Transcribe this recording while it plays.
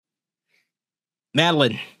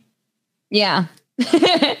Madeline, Yeah.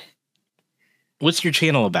 what's your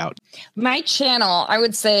channel about? My channel, I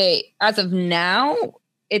would say, as of now,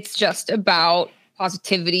 it's just about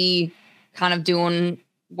positivity, kind of doing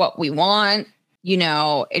what we want.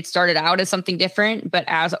 It started out as something different, but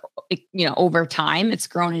over time, it's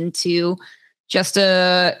grown into just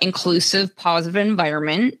a inclusive, positive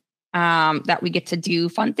environment that we get to do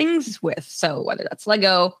fun things with. So whether that's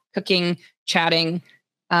Lego, cooking, chatting,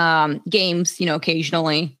 games,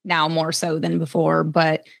 occasionally, now more so than before,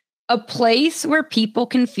 but a place where people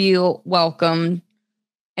can feel welcome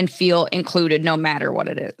and feel included no matter what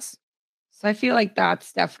it is. So I feel like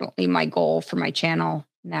that's definitely my goal for my channel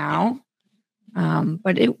now.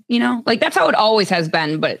 But that's how it always has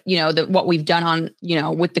been. But what we've done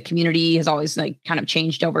on, with the community has always kind of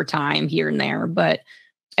changed over time here and there. But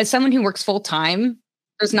as someone who works full time,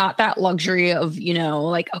 there's not that luxury of,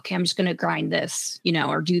 okay, I'm just going to grind this,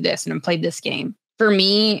 or do this and play this game. For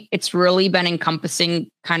me, it's really been encompassing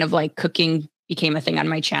kind of like cooking became a thing on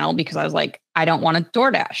my channel because I was like, I don't want to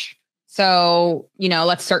DoorDash. So,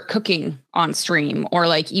 let's start cooking on stream, or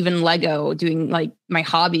like even Lego, doing like my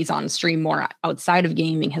hobbies on stream more outside of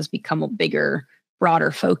gaming has become a bigger,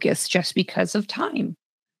 broader focus just because of time.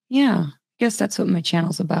 Yeah. Guess that's what my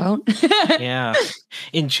channel's about. Yeah.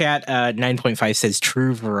 In chat, 9.5 says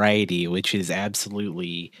true variety, which is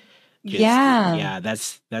absolutely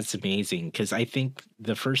that's amazing. Because I think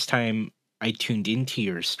the first time I tuned into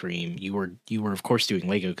your stream, you were of course doing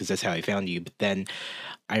Lego because that's how I found you. But then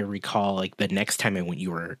I recall like the next time I went, you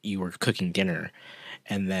were cooking dinner,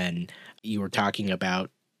 and then you were talking about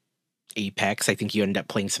Apex. I think you ended up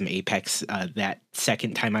playing some Apex that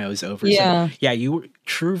second time I was over. Yeah. So, yeah, you were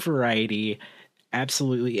true variety.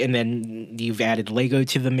 Absolutely. And then you've added Lego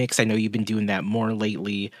to the mix. I know you've been doing that more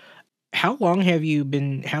lately. How long have you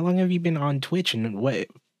been on Twitch, and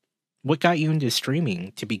what got you into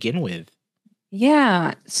streaming to begin with?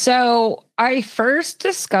 Yeah. So I first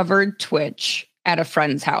discovered Twitch at a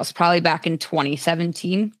friend's house, probably back in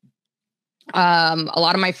 2017. A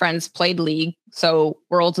lot of my friends played League, so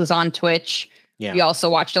Worlds was on Twitch. Yeah. We also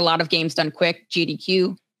watched a lot of Games Done Quick,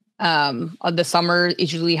 GDQ. The summer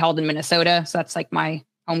is usually held in Minnesota, so that's like my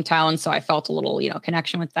hometown. So I felt a little,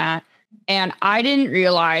 connection with that. And I didn't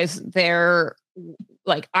realize there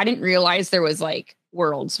was like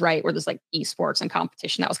Worlds, right, where there's like esports and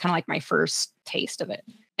competition. That was kind of like my first taste of it.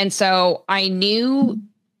 And so I knew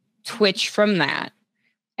Twitch from that.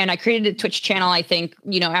 And I created a Twitch channel, I think,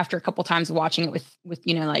 after a couple times of watching it with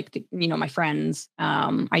my friends.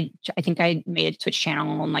 I think I made a Twitch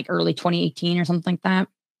channel in like early 2018 or something like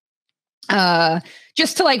that.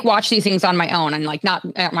 Just to like watch these things on my own and like not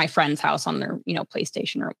at my friend's house on their,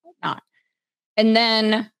 PlayStation or whatnot. And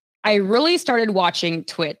then I really started watching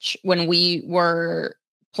Twitch when we were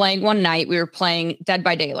playing one night. We were playing Dead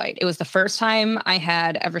by Daylight. It was the first time I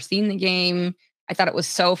had ever seen the game. I thought it was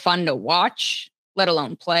so fun to watch, let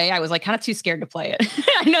alone play. I was like kind of too scared to play it.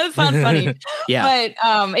 I know it sounds funny, yeah,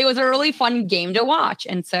 but it was a really fun game to watch.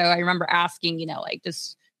 And so I remember asking,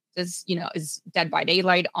 is Dead by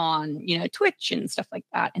Daylight on, Twitch and stuff like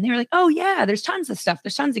that. And they were like, oh yeah, there's tons of stuff.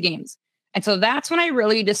 There's tons of games. And so that's when I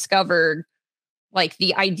really discovered like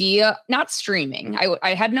the idea, not streaming.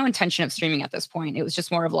 I had no intention of streaming at this point. It was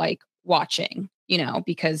just more of like watching,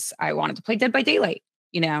 because I wanted to play Dead by Daylight,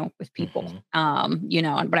 with people, but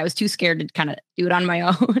I was too scared to kind of do it on my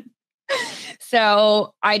own.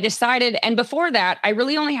 So I decided, and before that, I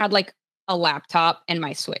really only had like a laptop and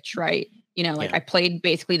my Switch, right? I played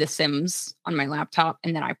basically The Sims on my laptop,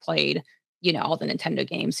 and then I played, all the Nintendo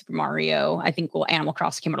games, Super Mario. I think Animal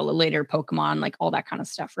Crossing came out a little later, Pokemon, like all that kind of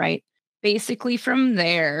stuff, right? Basically from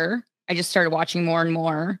there, I just started watching more and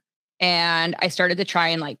more, and I started to try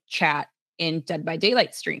and like chat in Dead by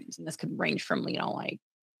Daylight streams. And this could range from,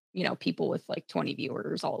 people with like 20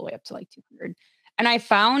 viewers all the way up to like 200. And I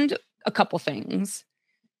found a couple things.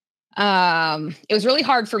 It was really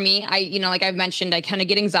hard for me. Like I've mentioned, I kind of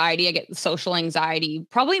get anxiety. I get social anxiety,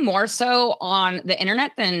 probably more so on the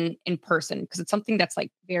internet than in person, because it's something that's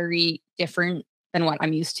like very different than what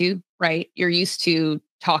I'm used to, right? You're used to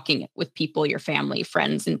talking with people, your family,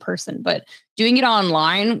 friends in person, but doing it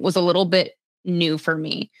online was a little bit new for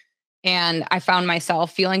me. And I found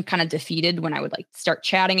myself feeling kind of defeated when I would like start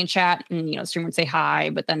chatting and streamer would say hi,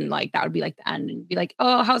 but then like that would be like the end and be like,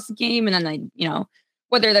 oh, how's the game? And then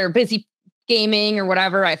whether they're busy gaming or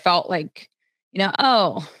whatever, I felt like,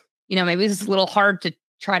 maybe this is a little hard to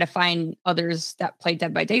try to find others that play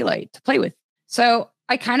Dead by Daylight to play with. So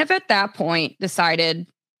I kind of at that point decided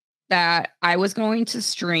that I was going to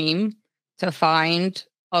stream to find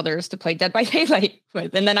others to play Dead by Daylight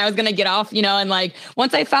with. And then I was going to get off, and like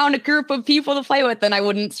once I found a group of people to play with, then I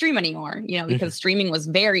wouldn't stream anymore, because streaming was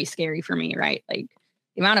very scary for me, right? Like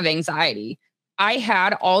the amount of anxiety. I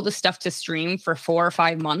had all the stuff to stream for 4 or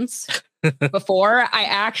 5 months before I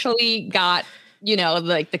actually got,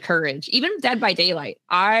 like the courage. Even Dead by Daylight,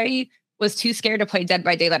 I was too scared to play Dead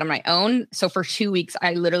by Daylight on my own. So for 2 weeks,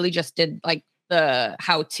 I literally just did like the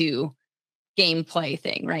how-to gameplay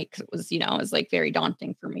thing, right? Because it was like very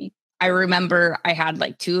daunting for me. I remember I had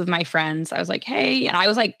like 2 of my friends. I was like, hey, and I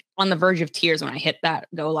was like on the verge of tears when I hit that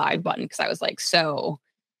go live button because I was like so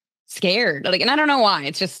scared. Like, and I don't know why.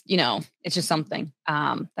 It's just, it's just something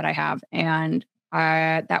that I have. And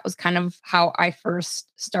that was kind of how I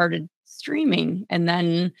first started streaming. And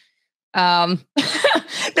then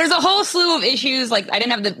there's a whole slew of issues. Like I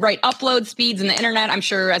didn't have the right upload speeds in the internet. I'm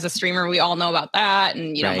sure as a streamer, we all know about that.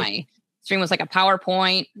 And, Right. My stream was like a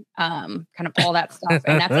PowerPoint, kind of all that stuff.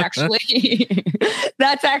 And that's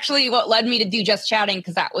actually what led me to do Just Chatting,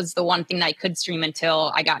 because that was the one thing that I could stream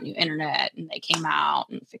until I got new internet and they came out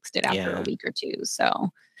and fixed it after a week or two.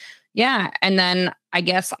 So yeah. And then I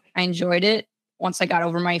guess I enjoyed it once I got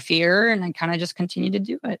over my fear, and I kind of just continued to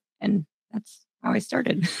do it. And that's how I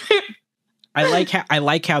started. I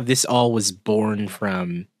like how this all was born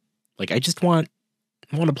from, like, I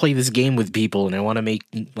want to play this game with people, and I want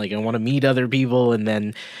to meet other people, and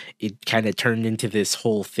then it kind of turned into this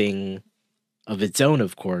whole thing of its own,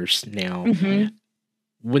 of course. Now,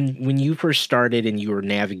 when you first started and you were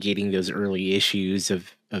navigating those early issues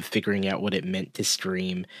of figuring out what it meant to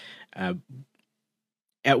stream,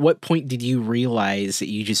 at what point did you realize that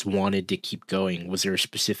you just wanted to keep going? Was there a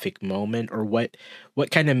specific moment, or what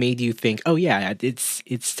kind of made you think, oh yeah,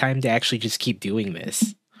 it's time to actually just keep doing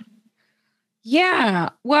this? Yeah.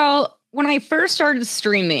 Well, when I first started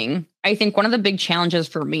streaming, I think one of the big challenges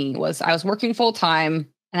for me was I was working full time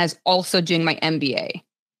and I was also doing my MBA,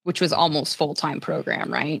 which was almost full-time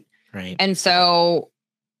program, right? Right. And so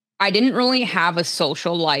I didn't really have a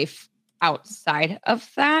social life outside of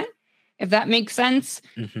that, if that makes sense.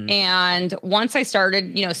 And once I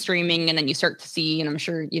started, streaming, and then you start to see, and I'm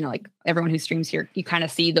sure, like everyone who streams here, you kind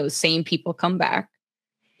of see those same people come back,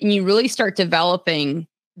 and you really start developing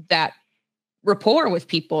that rapport with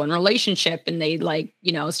people and relationship, and they like,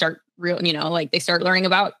 start real, like they start learning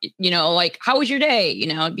about, like, how was your day?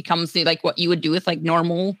 It becomes like what you would do with like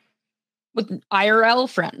normal with IRL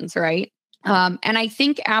friends, right? And I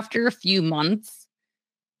think after a few months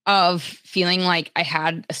of feeling like I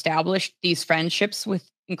had established these friendships with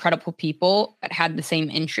incredible people that had the same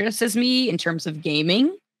interests as me in terms of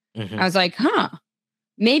gaming, I was like,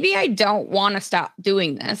 maybe I don't want to stop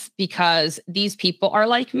doing this because these people are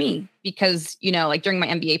like me. Because, like during my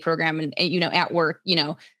MBA program and at work,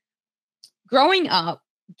 growing up,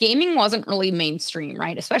 gaming wasn't really mainstream,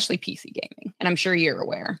 right? Especially PC gaming. And I'm sure you're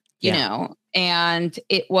aware, and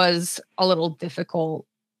it was a little difficult,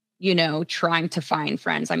 trying to find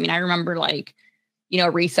friends. I mean, I remember like,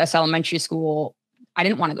 recess elementary school, I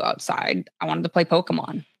didn't want to go outside. I wanted to play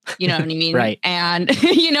Pokemon. You know what I mean? Right. And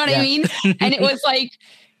you know what I mean? And it was like,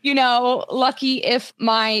 lucky if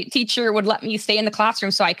my teacher would let me stay in the classroom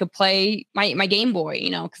so I could play my Game Boy,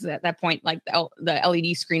 because at that point, like the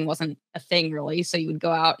LED screen wasn't a thing really. So you would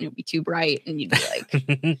go out and it'd be too bright and you'd be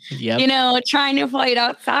like, trying to play it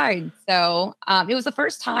outside. So it was the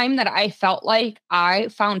first time that I felt like I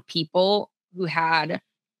found people who had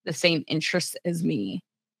the same interests as me.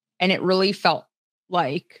 And it really felt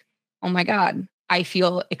like, oh my God, I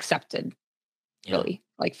feel accepted, really,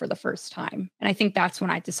 like for the first time. And I think that's when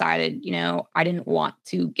I decided, I didn't want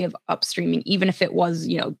to give up streaming, even if it was,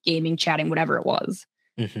 gaming, chatting, whatever it was.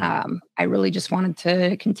 I really just wanted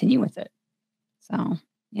to continue with it. So,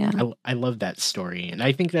 yeah. I love that story. And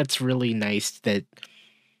I think that's really nice that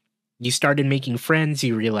you started making friends.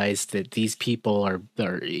 You realized that these people are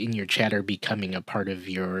in your chat are becoming a part of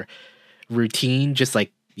your routine, just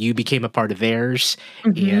like you became a part of theirs.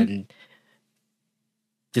 And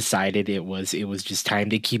decided it was just time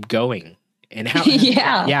to keep going. And how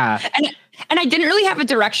and I didn't really have a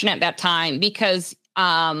direction at that time because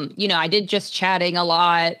I did Just Chatting a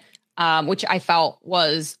lot, which I felt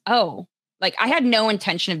was like I had no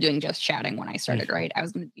intention of doing Just Chatting when I started, right? I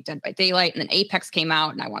was going to be Dead by Daylight, and then Apex came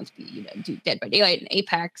out, and I wanted to be do Dead by Daylight and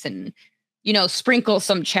Apex, and sprinkle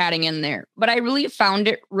some chatting in there. But I really found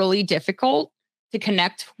it really difficult to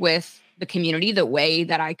connect with the community the way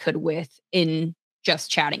that I could in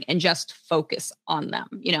Just Chatting and just focus on them,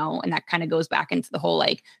 and that kind of goes back into the whole,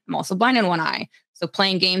 like, I'm also blind in one eye. So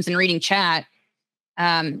playing games and reading chat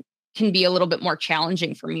can be a little bit more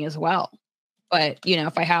challenging for me as well. But, you know,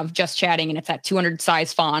 if I have just chatting and it's at 200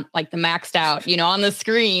 size font, like the maxed out, you know, on the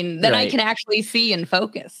screen, then I can actually see and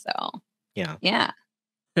focus. So, yeah.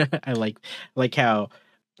 I like how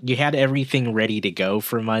you had everything ready to go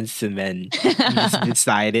for months, and then you just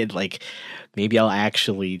decided, like, maybe I'll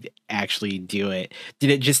actually do it. Did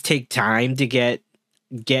it just take time to get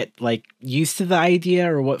like used to the idea,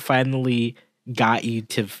 or what finally got you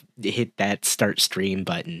to hit that start stream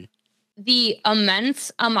button? The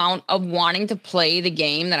immense amount of wanting to play the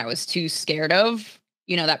game that I was too scared of,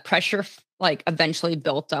 you know, that pressure like eventually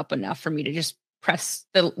built up enough for me to just press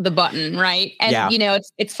the button, right? And you know,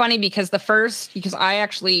 it's funny because I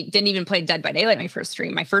actually didn't even play Dead by Daylight my first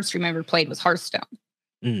stream. My first stream I ever played was Hearthstone.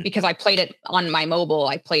 Because I played it on my mobile.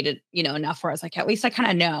 I played it, you know, enough where I was like, at least I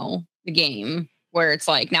kind of know the game, where it's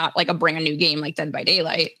like not like a brand new game like Dead by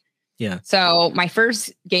Daylight. Yeah. So my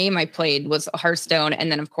first game I played was Hearthstone.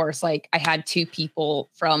 And then, of course, like I had two people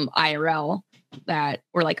from IRL that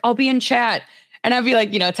were like, I'll be in chat. And I'd be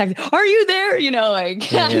like, you know, text, are you there? You know,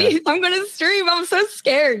 like, I'm going to stream. I'm so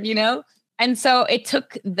scared, you know? And so it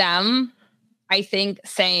took them, I think,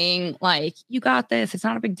 saying like, you got this. It's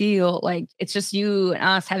not a big deal. Like, it's just you and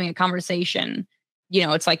us having a conversation. You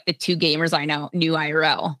know, it's like the two gamers I knew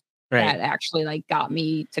IRL that actually like got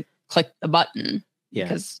me to click the button. Yeah.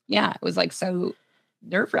 Because it was like so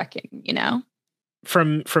nerve-wracking, you know?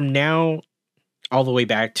 From now all the way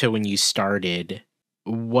back to when you started,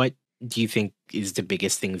 what do you think is the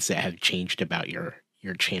biggest things that have changed about your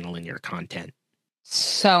channel and your content?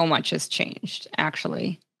 So much has changed,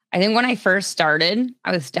 actually. I think when I first started,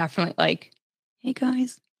 I was definitely like, hey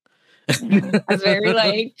guys. You know, I was very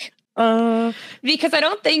like, because I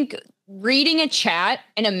don't think reading a chat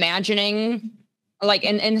and imagining like,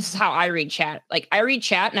 and this is how I read chat. Like I read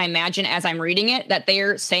chat and I imagine as I'm reading it that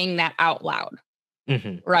they're saying that out loud.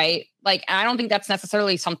 Right. Like, I don't think that's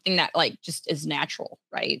necessarily something that like just is natural.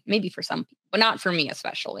 Right. Maybe for some people, but not for me,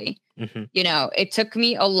 especially. You know, it took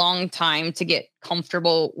me a long time to get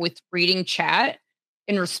comfortable with reading chat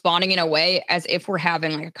and responding in a way as if we're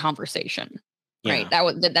having like a conversation. Right.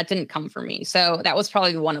 That didn't come for me. So that was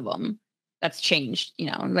probably one of them that's changed. You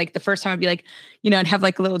know, like the first time I'd be like, you know, I'd have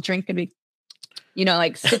like a little drink and be, you know,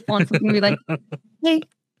 like sip on something and be like, hey,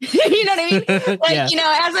 you know what I mean? Like, you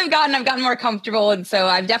know, as I've gotten more comfortable. And so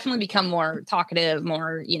I've definitely become more talkative,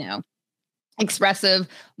 more, you know, expressive,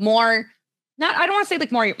 more, I don't want to say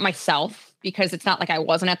like more myself, because it's not like I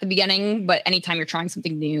wasn't at the beginning, but anytime you're trying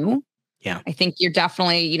something new, I think you're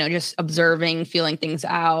definitely, you know, just observing, feeling things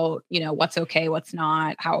out, you know, what's okay, what's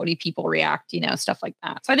not, how do people react, you know, stuff like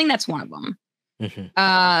that. So I think that's one of them.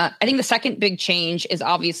 I think the second big change is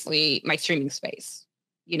obviously my streaming space.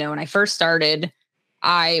 You know, when I first started,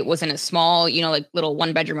 I was in a small, you know, like little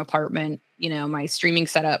 1-bedroom apartment. You know, my streaming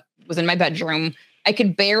setup was in my bedroom. I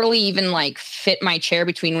could barely even like fit my chair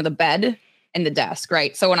between the bed and the desk.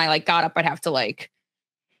 Right. So when I like got up, I'd have to like,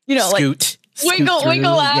 you know, Scoot wiggle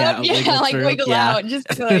out. Wiggle out just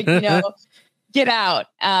to like, you know, get out.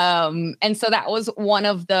 And so that was one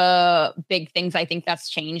of the big things I think that's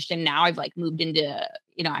changed. And now I've like moved into,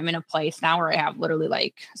 you know, I'm in a place now where I have literally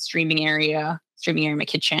like streaming area in my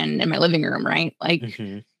kitchen and my living room, right? Like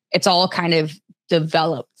it's all kind of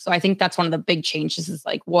developed. So I think that's one of the big changes is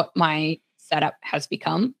like what my setup has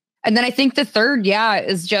become. And then I think the third,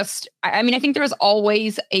 is just, I mean, I think there was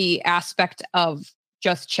always a aspect of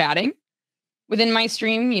just chatting within my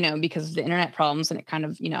stream, you know, because of the internet problems, and it kind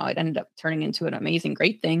of, you know, it ended up turning into an amazing,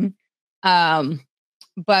 great thing.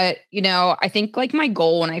 But, you know, I think like my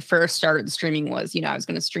goal when I first started streaming was, you know, I was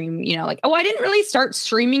going to stream, you know, like, I didn't really start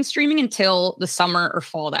streaming until the summer or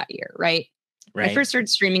fall that year. Right. When I first started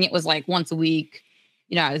streaming, it was like once a week,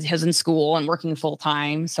 you know, I was in school and working full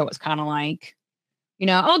time. So it was kind of like, you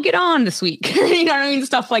know, I'll get on this week, you know what I mean?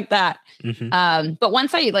 Stuff like that. But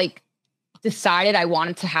once I like decided I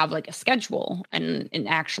wanted to have like a schedule and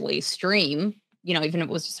actually stream, you know, even if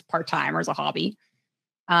it was just part-time or as a hobby,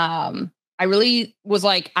 I really was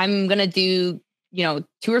like, I'm going to do, you know,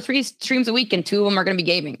 2 or 3 streams a week, and 2 of them are going to be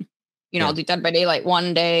gaming. You know, I'll do Dead by Daylight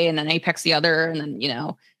one day and then Apex the other. And then, you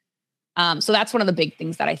know, so that's one of the big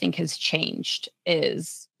things that I think has changed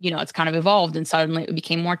is, you know, it's kind of evolved, and suddenly it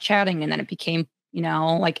became more chatting, and then it became, you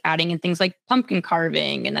know, like adding in things like pumpkin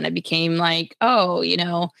carving. And then it became like, oh, you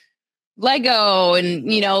know, Lego,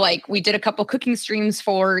 and, you know, like we did a couple cooking streams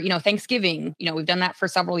for, you know, Thanksgiving. You know, we've done that for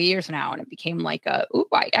several years now, and it became like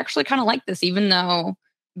I actually kind of like this, even though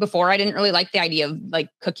before I didn't really like the idea of like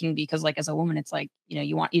cooking, because like as a woman, it's like, you know,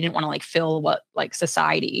 you didn't want to like fill what like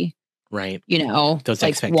society, you know, those like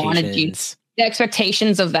expectations. wanted you, the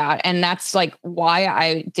expectations of that. And that's like why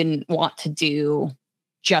I didn't want to do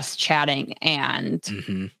just chatting and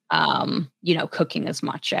cooking as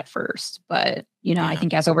much at first. But, I Yeah.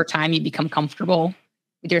 think as over time you become comfortable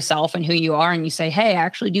with yourself and who you are and you say, hey, I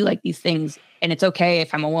actually do like these things. And it's okay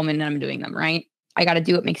if I'm a woman and I'm doing them, right? I got to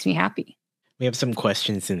do what makes me happy. We have some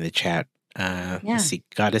questions in the chat. Let's Yeah. see.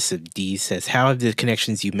 Goddess of D says, "How have the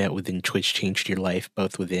connections you met within Twitch changed your life,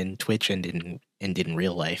 both within Twitch and in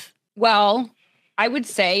real life?" Well, I would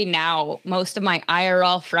say now most of my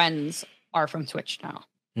IRL friends are from Twitch now.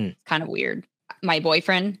 It's kind of weird. My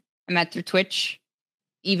boyfriend I met through Twitch.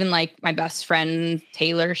 Even like my best friend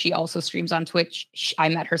Taylor, she also streams on Twitch. I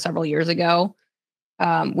met her several years ago.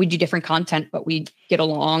 We do different content, but we get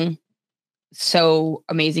along so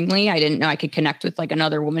amazingly. I didn't know I could connect with like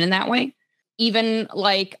another woman in that way. Even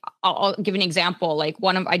like I'll give an example. Like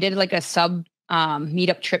I did like a sub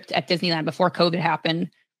meetup trip at Disneyland before COVID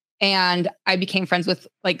happened. And I became friends with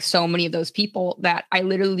like so many of those people that I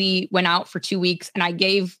literally went out for 2 weeks and I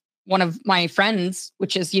gave one of my friends,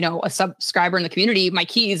 which is, a subscriber in the community, my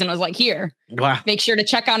keys and was like, here, Wow. make sure to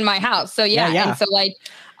check on my house. So yeah. And so like,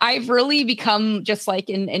 I've really become just like,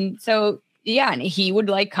 and so, yeah. And he would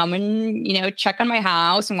like come and, check on my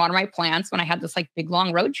house and water my plants when I had this like big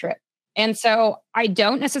long road trip. And so I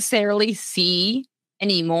don't necessarily see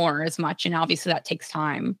anymore as much. And obviously that takes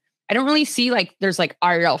time. I don't really see like there's like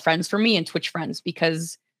IRL friends for me and Twitch friends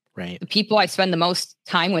because the people I spend the most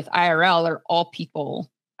time with IRL are all people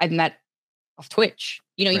I've met off Twitch.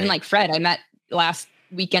 Even like Fred, I met last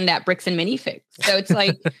weekend at Bricks and Minifigs. So it's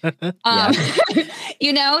like,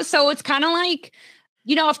 so it's kind of like,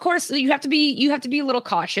 of course you have to be a little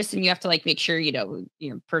cautious and you have to like make sure,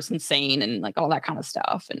 person's sane and like all that kind of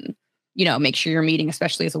stuff. And, make sure you're meeting,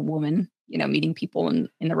 especially as a woman, meeting people in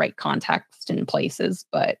the right context and places.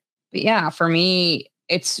 But yeah, for me,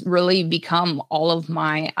 it's really become all of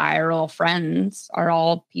my IRL friends are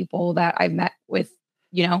all people that I've met with,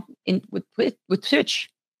 with Twitch.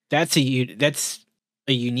 That's a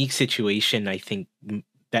unique situation, I think,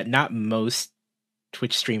 that not most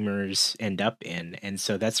Twitch streamers end up in, and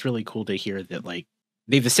so that's really cool to hear that like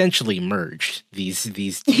they've essentially merged these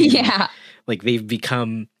two, yeah, like they've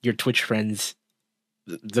become your Twitch friends.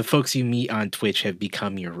 The folks you meet on Twitch have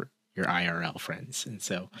become your IRL friends, and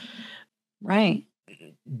so right.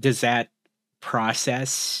 Does that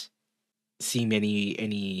process seem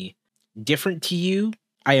any different to you?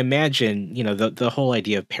 I imagine, the whole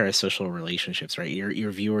idea of parasocial relationships, right?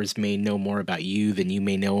 Your viewers may know more about you than you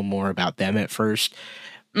may know more about them at first.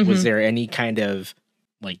 Mm-hmm. Was there any kind of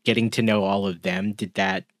like getting to know all of them? Did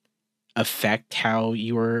that affect how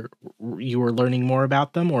you were learning more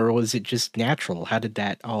about them, or was it just natural? How did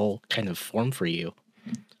that all kind of form for you?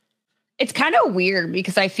 It's kind of weird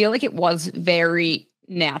because I feel like it was very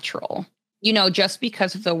natural, just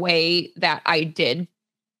because of the way that I did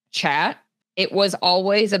chat. It was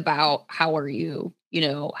always about how are you,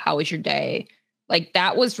 how was your day? Like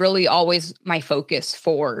that was really always my focus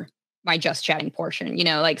for my just chatting portion.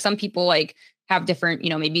 Like some people like have different,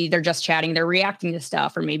 maybe they're just chatting, they're reacting to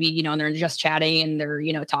stuff, or maybe, they're just chatting and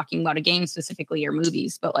they're, talking about a game specifically or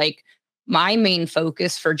movies. But like my main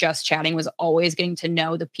focus for just chatting was always getting to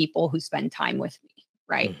know the people who spend time with me,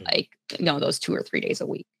 right? Mm-hmm. Like, those 2 or 3 days a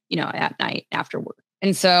week, at night after work.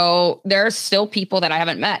 And so there are still people that I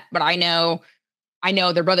haven't met, but I know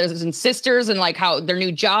their brothers and sisters and like how their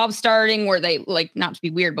new job's starting, where they like, not to be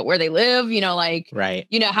weird, but where they live, like, right.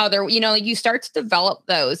 How they're, like you start to develop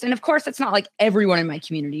those. And of course, that's not like everyone in my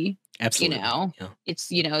community. Absolutely. Yeah. It's,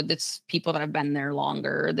 it's people that have been there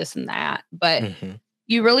longer, this and that. But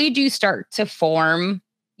you really do start to form,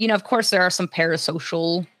 of course, there are some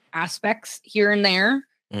parasocial aspects here and there.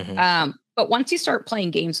 But once you start playing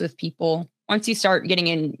games with people, once you start getting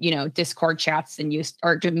in, Discord chats and you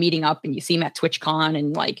start meeting up and you see them at TwitchCon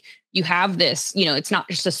and like you have this, it's not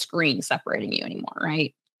just a screen separating you anymore,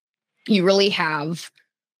 right? You really have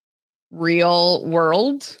real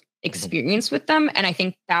world experience with them. And I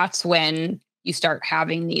think that's when you start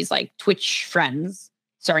having these like Twitch friends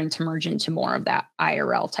starting to merge into more of that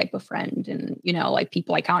IRL type of friend and, like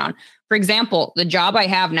people I count on. For example, the job I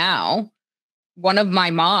have now, one of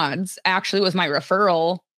my mods actually was my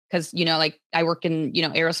referral because, like I work in,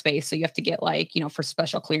 aerospace. So you have to get like, for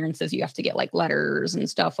special clearances, you have to get like letters and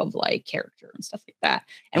stuff of like character and stuff like that.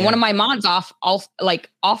 And one of my mods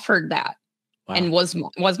offered that and was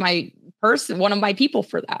my person, one of my people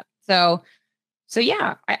for that. So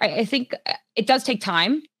yeah, I think it does take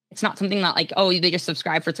time. It's not something that like, oh, they just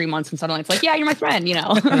subscribe for 3 months and suddenly it's like, yeah, you're my friend,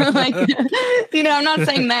 like, I'm not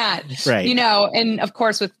saying that, right. And of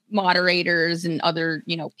course with moderators and other,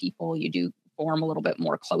 people you do form a little bit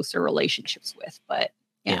more closer relationships with, but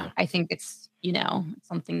yeah. I think it's,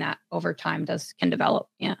 something that over time can develop.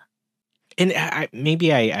 Yeah. And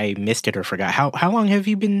maybe I missed it or forgot. How long have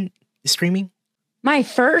you been streaming? My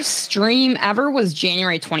first stream ever was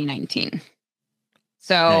January 2019.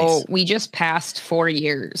 So Nice. we just passed 4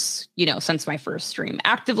 years, since my first stream.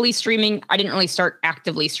 Actively streaming, I didn't really start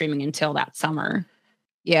actively streaming until that summer.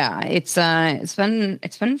 Yeah, it's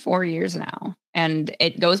been 4 years now, and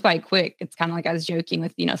it goes by quick. It's kind of like I was joking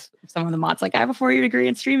with some of the mods, like I have a 4-year degree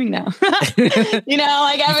in streaming now. Like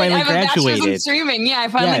I have a bachelor's in streaming. Yeah, I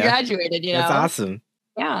finally graduated. That's awesome.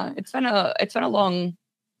 Yeah, it's been a long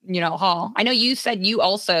haul. I know you said you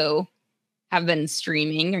also have been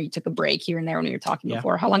streaming, or you took a break here and there when we were talking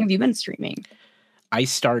before. How long have you been streaming? I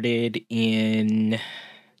started in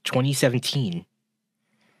 2017.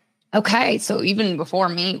 Okay, so even before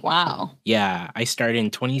me. Wow. Yeah, I started in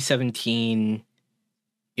 2017.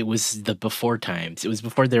 It was the before times. It was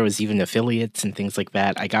before there was even affiliates and things like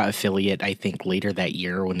that. I got affiliate, I think, later that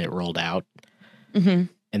year when it rolled out. Mm-hmm.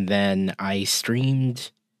 And then I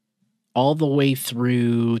streamed all the way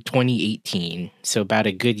through 2018. So about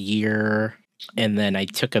a good year. And then I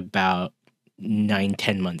took about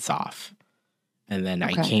 9-10 months off. And then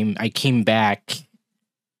I came back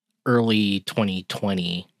early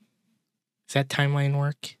 2020. Does that timeline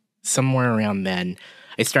work? Somewhere around then.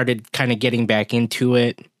 I started kind of getting back into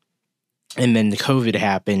it. And then the COVID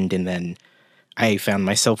happened. And then I found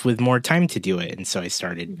myself with more time to do it. And so I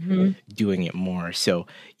started doing it more. So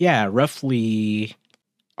yeah, roughly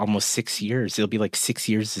almost 6 years. It'll be like 6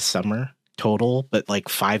 years this summer total. But like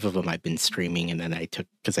 5 of them I've been streaming. And then I took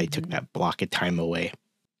that block of time away.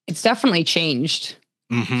 It's definitely changed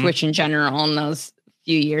Twitch in general in those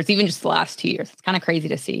few years, even just the last 2 years. It's kind of crazy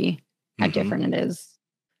to see how different it is.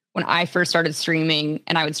 When I first started streaming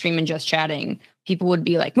and I would stream in just chatting, people would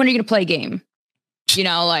be like, when are you going to play a game?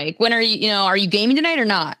 Like, when are you gaming tonight or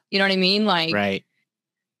not? You know what I mean? Like, right.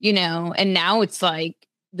 And now it's like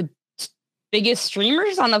the biggest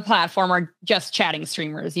streamers on the platform are just chatting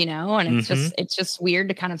streamers, and it's just weird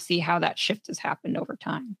to kind of see how that shift has happened over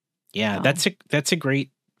time. Yeah, that's a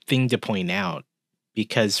great thing to point out,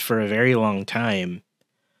 because for a very long time,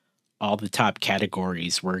 all the top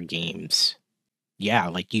categories were games. Yeah,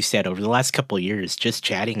 like you said, over the last couple of years, just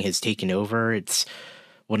chatting has taken over. It's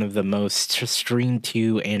one of the most streamed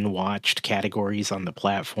to and watched categories on the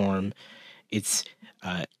platform. It's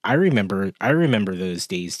I remember those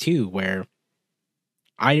days too, where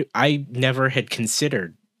I never had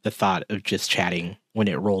considered the thought of just chatting when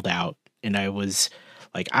it rolled out, and I was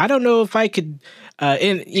like, I don't know if I could,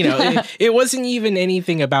 and it wasn't even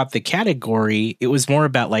anything about the category. It was more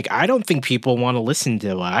about like, I don't think people want to listen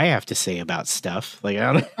to what I have to say about stuff. Like,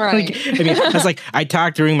 I don't, right. I was like, I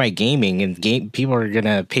talk during my gaming, and people are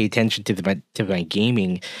gonna pay attention to my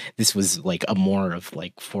gaming. This was like a more of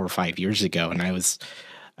like 4 or 5 years ago, and I was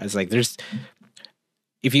like,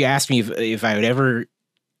 if you asked me if I would ever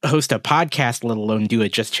host a podcast, let alone do a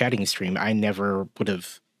just chatting stream, I never would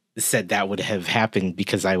have said that would have happened,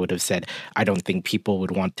 because I would have said, I don't think people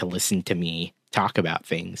would want to listen to me talk about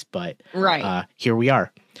things. But here we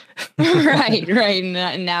are. right.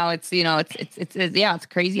 And now it's, it's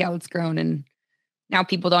crazy how it's grown. And now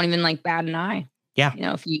people don't even like bat an eye. Yeah.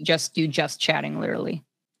 If you just do just chatting, literally.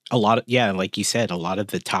 Like you said, a lot of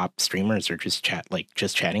the top streamers are just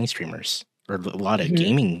chatting streamers, or a lot of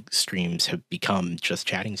gaming streams have become just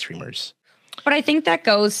chatting streamers. But I think that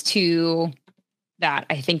goes to that.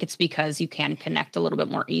 I think it's because you can connect a little bit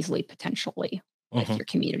more easily, potentially, with your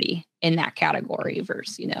community in that category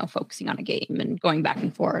versus, focusing on a game and going back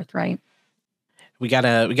and forth, right? We got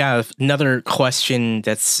another question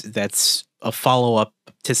that's a follow-up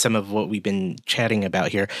to some of what we've been chatting about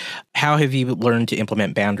here. How have you learned to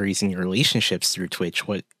implement boundaries in your relationships through Twitch?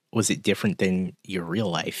 What was it different than your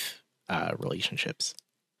real life relationships?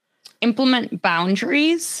 Implement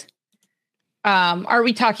boundaries? Are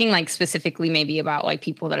we talking like specifically maybe about like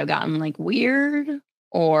people that have gotten like weird,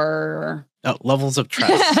 or levels of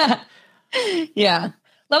trust? Yeah,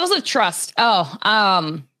 levels of trust.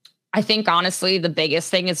 I think honestly the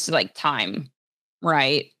biggest thing is like time,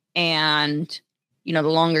 right? And the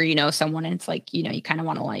longer you know someone, and it's like you kind of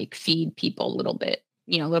want to like feed people a little bit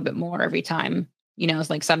more every time. It's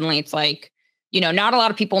like suddenly it's like not a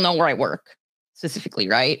lot of people know where I work specifically,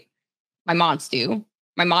 right? My mods do.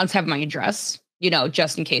 My mods have my address,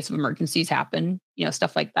 just in case of emergencies happen,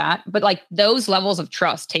 stuff like that. But like those levels of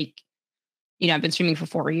trust take, I've been streaming for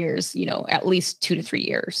 4 years, at least 2 to 3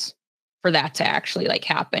 years for that to actually like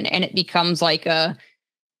happen. And it becomes like I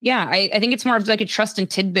think it's more of like a trust in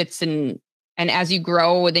tidbits. And as you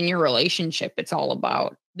grow within your relationship, it's all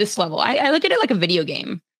about this level. I look at it like a video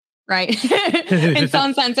game, right? In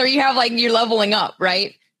some sense, or you have like, you're leveling up,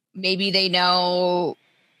 right? Maybe they know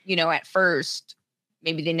at first,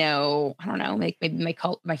 maybe they know, I don't know, maybe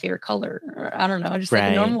my favorite color, or I don't know, just like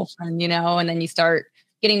a normal friend, and then you start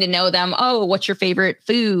getting to know them. Oh, what's your favorite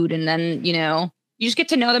food? And then, you just get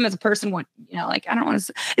to know them as a person. Like, I don't want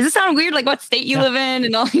to, does it sound weird? Like what state you live in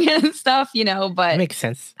and all that stuff, but makes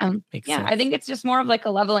sense. Makes sense. I think it's just more of like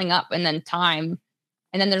a leveling up and then time.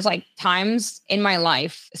 And then there's like times in my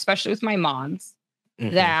life, especially with my mods,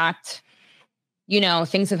 that,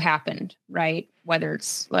 things have happened, right? Whether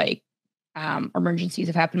it's like emergencies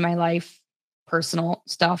have happened in my life, personal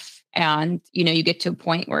stuff. And, you get to a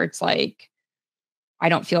point where it's like, I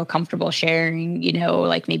don't feel comfortable sharing,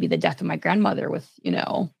 like maybe the death of my grandmother with,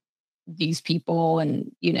 these people.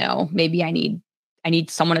 And, maybe I need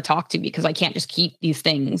someone to talk to because I can't just keep these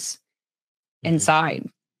things inside.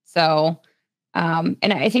 So, and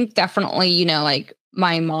I think definitely, like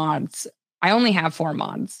my mods, I only have 4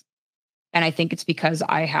 mods. And I think it's because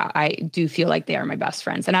I do feel like they are my best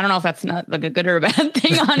friends. And I don't know if that's not like a good or a bad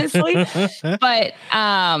thing, honestly, but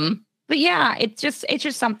yeah, it's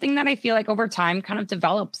just something that I feel like over time kind of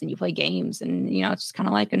develops and you play games and, it's just kind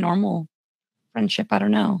of like a normal friendship. I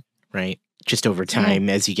don't know. Right. Just over time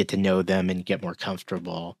as you get to know them and get more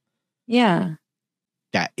comfortable. Yeah.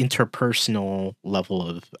 That interpersonal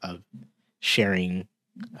level of sharing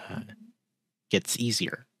gets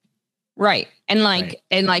easier. Right. And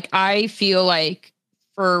I feel like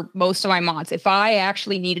for most of my mods, if I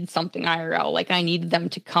actually needed something IRL, like I needed them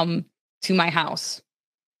to come to my house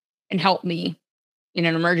and help me in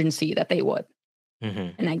an emergency, that they would.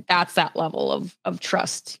 And like that's that level of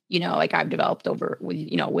trust, like I've developed over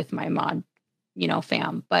with my mod,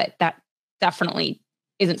 fam. But that definitely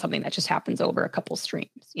isn't something that just happens over a couple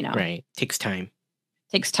streams, Right. Takes time.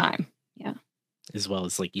 Yeah. As well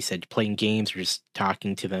as, like you said, playing games or just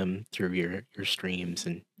talking to them through your streams.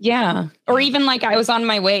 And or even like I was on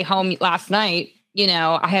my way home last night,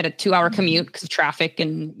 I had a 2-hour commute because of traffic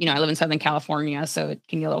and, I live in Southern California, so it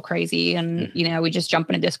can get a little crazy. And, we just jump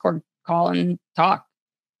in a Discord call and talk,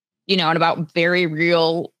 and about very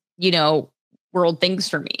real, world things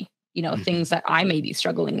for me, things that I may be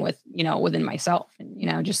struggling with, within myself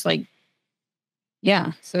and, just like,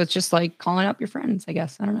 yeah. So it's just like calling up your friends, I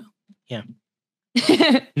guess. I don't know. Yeah.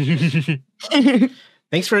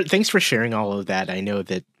 Thanks for sharing all of that. I know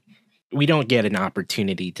that we don't get an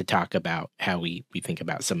opportunity to talk about how we think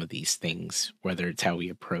about some of these things, whether it's how we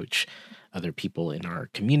approach other people in our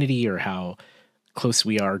community or how close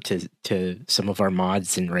we are to some of our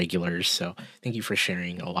mods and regulars. So thank you for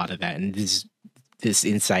sharing a lot of that. And this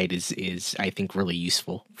insight is I think really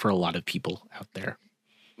useful for a lot of people out there.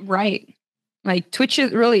 Right. Like Twitch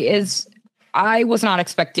really is, I was not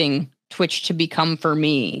expecting Twitch to become for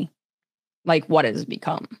me like what it has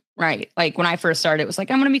become. Right. Like when I first started, it was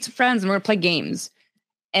like, I'm going to meet some friends and we're going to play games.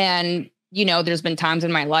 And, there's been times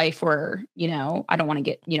in my life where, I don't want to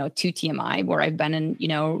get, too TMI, where I've been in,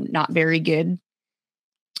 not very good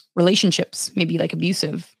relationships, maybe like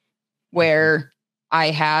abusive, where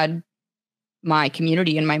I had my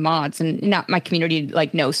community and my mods, and not my community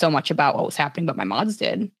like know so much about what was happening, but my mods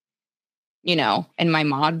did, and my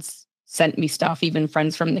mods sent me stuff, even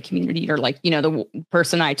friends from the community, or like, the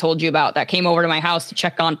person I told you about that came over to my house to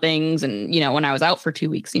check on things. And, when I was out for 2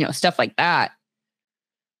 weeks, stuff like that.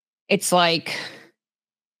 It's like,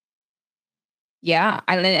 yeah.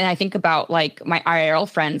 And I think about like my IRL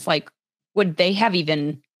friends, like, would they have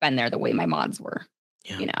even been there the way my mods were,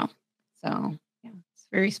 So yeah, it's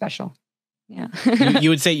very special. Yeah. you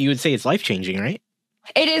would say it's life-changing, right?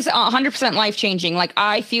 It is 100% life-changing. Like,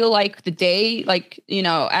 I feel like the day, like, and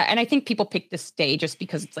I think people pick this day just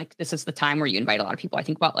because it's like, this is the time where you invite a lot of people. I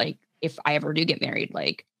think about like, if I ever do get married,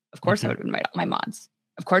 like, of course I would invite all my mods.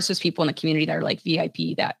 Of course, there's people in the community that are like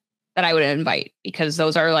VIP that I would invite, because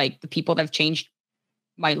those are like the people that have changed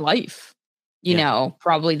my life,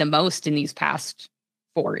 probably the most in these past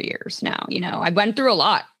 4 years now. I went through a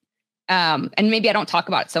lot. And maybe I don't talk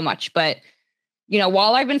about it so much, but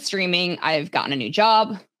while I've been streaming, I've gotten a new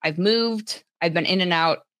job. I've moved. I've been in and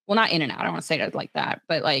out. Well, not in and out. I don't want to say it like that,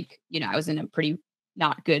 but like, I was in a pretty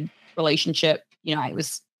not good relationship. I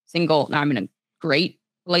was single. Now I'm in a great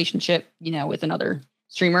relationship, with another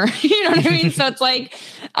streamer. You know what I mean? So it's like,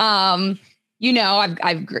 I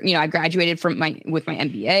graduated with my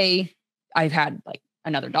MBA. I've had like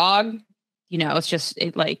another dog. It's just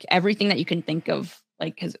like everything that you can think of,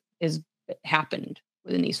 like, has happened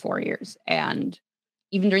within these 4 years. And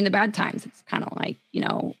even during the bad times, it's kind of like,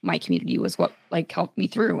 my community was what like helped me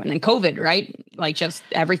through. And then COVID, right? Like just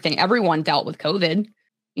everyone dealt with COVID.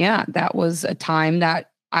 Yeah. That was a time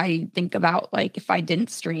that I think about, like, if I didn't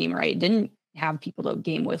stream or I didn't have people to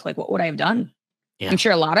game with, like, what would I have done? Yeah. I'm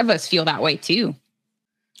sure a lot of us feel that way too.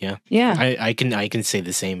 Yeah. Yeah. I can say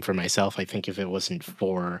the same for myself. I think if it wasn't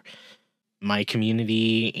for my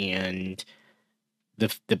community and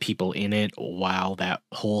the people in it while that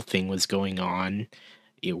whole thing was going on,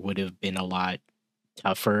 it would have been a lot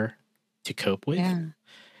tougher to cope with. Yeah.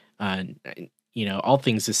 Uh, all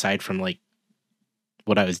things aside from like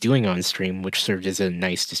what I was doing on stream, which served as a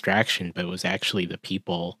nice distraction, but it was actually the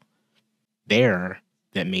people there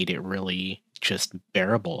that made it really just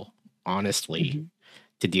bearable, honestly,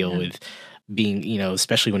 to deal with being,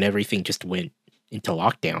 especially when everything just went into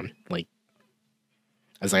lockdown. Like,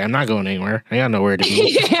 I was like, I'm not going anywhere. I got nowhere to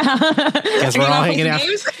be. Guess we're all hanging out.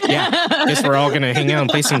 Yeah. Guess we're all going to hang out and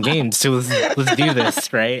play some games. So let's do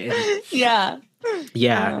this, right? And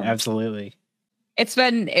yeah. Absolutely.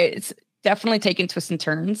 It's definitely taken twists and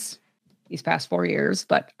turns these past 4 years,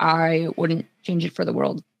 but I wouldn't change it for the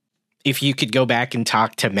world. If you could go back and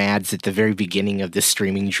talk to Mads at the very beginning of this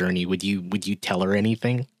streaming journey, would you tell her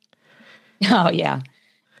anything? Oh yeah.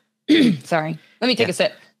 Sorry. Let me take a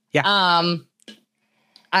sip. Yeah.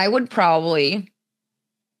 I would probably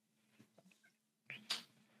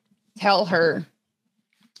tell her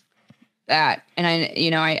that, and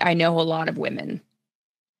I know a lot of women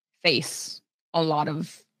face a lot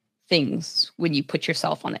of things when you put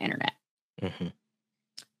yourself on the internet. Mm-hmm.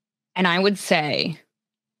 And I would say,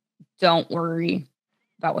 don't worry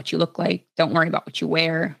about what you look like. Don't worry about what you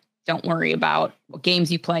wear. Don't worry about what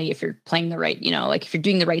games you play if you're playing the right, like if you're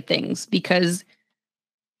doing the right things, because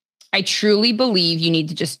I truly believe you need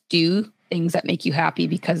to just do things that make you happy,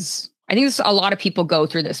 because I think a lot of people go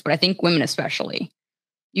through this, but I think women especially,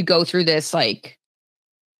 you go through this, like,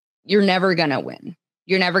 you're never going to win.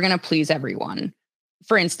 You're never going to please everyone.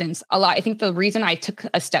 For instance, I think the reason I took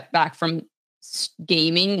a step back from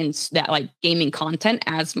gaming and that like gaming content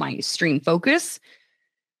as my stream focus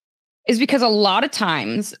is because a lot of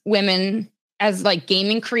times women as like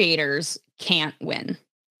gaming creators can't win.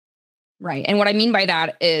 Right. And what I mean by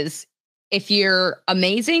that is if you're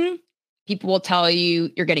amazing, people will tell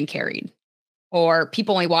you you're getting carried, or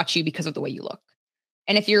people only watch you because of the way you look.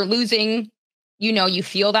 And if you're losing, you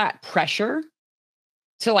feel that pressure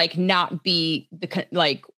to like not be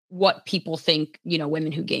like what people think,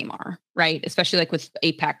 women who game are, right? Especially like with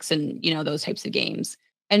Apex and, those types of games.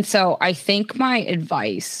 And so I think my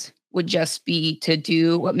advice would just be to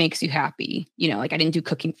do what makes you happy. Like I didn't do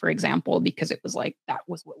cooking, for example, because it was like, that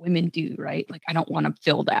was what women do, right? Like, I don't want to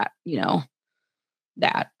fill that,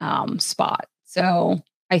 that spot. So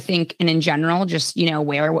I think, and in general, just,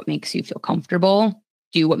 wear what makes you feel comfortable,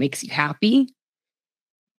 do what makes you happy.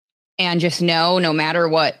 And just know, no matter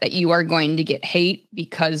what, that you are going to get hate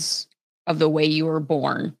because of the way you were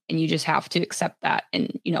born. And you just have to accept that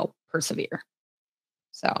and, persevere.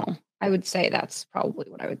 So I would say that's probably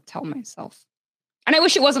what I would tell myself. And I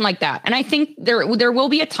wish it wasn't like that. And I think there will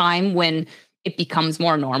be a time when it becomes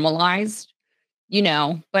more normalized,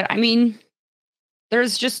 but I mean,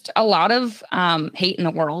 there's just a lot of hate in the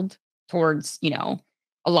world towards,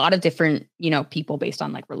 a lot of different, people based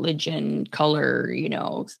on like religion, color,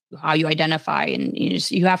 how you identify. And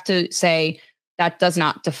you have to say that does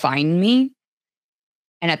not define me.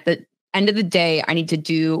 And at the end of the day, I need to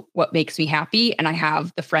do what makes me happy. And I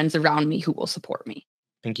have the friends around me who will support me.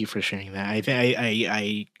 Thank you for sharing that.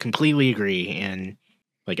 I completely agree. And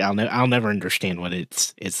like, I'll never understand what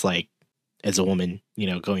it's like as a woman,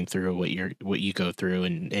 going through what you go through,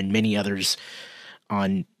 and many others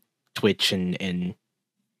on Twitch and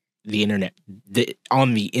the internet,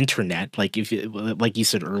 on the internet, like like you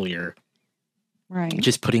said earlier, right?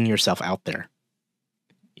 Just putting yourself out there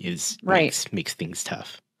is right. makes things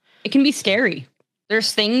tough. It can be scary.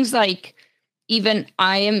 There's things like, even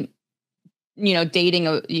I am, dating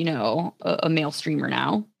a male streamer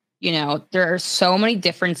now. There are so many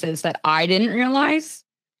differences that I didn't realize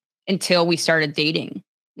until we started dating.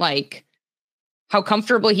 Like how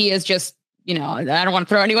comfortable he is, just, I don't want to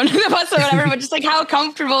throw anyone under the bus or whatever, but just like how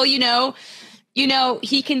comfortable, he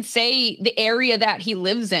can say the area that he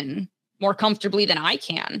lives in more comfortably than I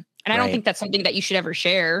can. And I don't think that's something that you should ever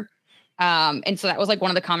share. And so that was like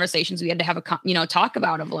one of the conversations we had to have talk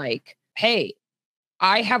about, of like, hey,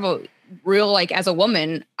 I have a real, like, as a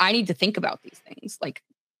woman, I need to think about these things. Like,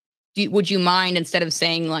 would you mind, instead of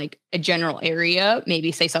saying like a general area,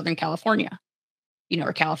 maybe say Southern California,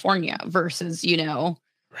 or California versus,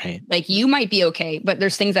 right. Like you might be okay, but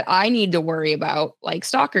there's things that I need to worry about, like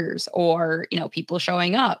stalkers or, people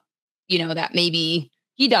showing up, that maybe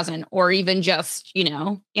he doesn't, or even just,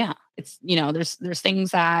 it's, there's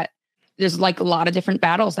things that there's like a lot of different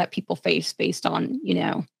battles that people face based on,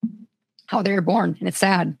 how they're born. And it's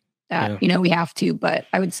sad that, we have to, but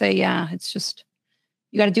I would say, it's just,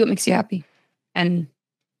 you got to do what makes you happy. And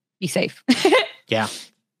be safe. Yeah.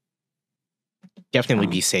 Definitely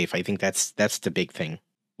Um, be safe. I think that's the big thing.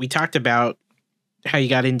 We talked about how you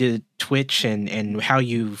got into Twitch and how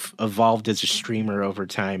you've evolved as a streamer over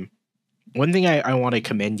time. One thing I want to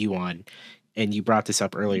commend you on, and you brought this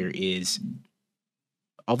up earlier, is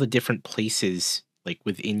all the different places like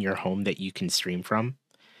within your home that you can stream from.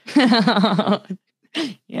 yeah.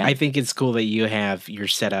 I think it's cool that you have your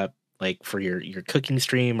setup like for your cooking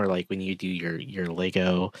stream, or like when you do your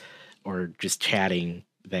Lego or just chatting,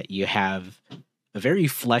 that you have a very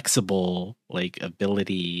flexible like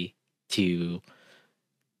ability to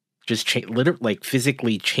just like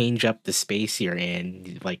physically change up the space you're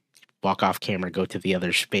in, like walk off camera, go to the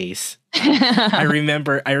other space. I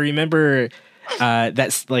remember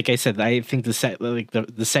that's, like I said, I think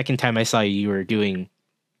the second time I saw you, you were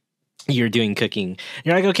doing cooking.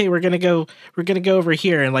 You're like, okay, we're gonna go over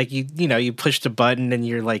here, and like you push the button and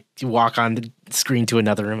you're like, you walk on the screen to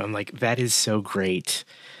another room. I'm like, that is so great.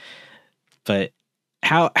 But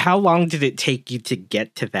how long did it take you to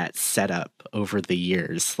get to that setup over the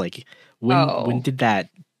years? Like when did that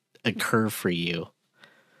occur for you?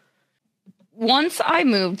 Once I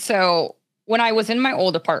moved, so when I was in my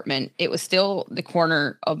old apartment, it was still the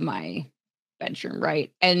corner of my bedroom,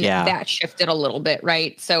 right? And Yeah. that shifted a little bit,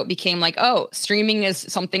 right? So it became like, oh, streaming is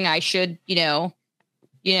something I should, I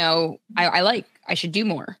should do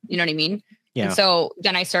more. You know what I mean? Yeah. And so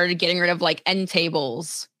then I started getting rid of like end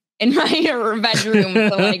tables in my bedroom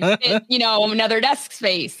to like fit, another desk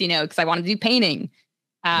space, because I wanted to do painting.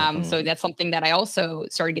 So that's something that I also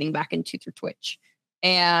started getting back into through Twitch.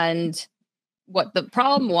 And what the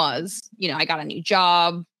problem was, I got a new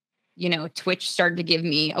job, Twitch started to give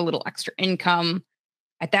me a little extra income.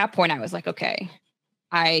 At that point, I was like, okay,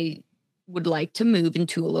 I would like to move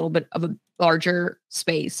into a little bit of a larger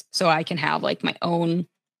space so I can have like my own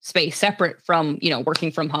space separate from,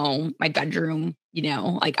 working from home, my bedroom,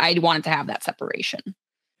 like I wanted to have that separation.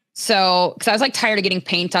 So, because I was like tired of getting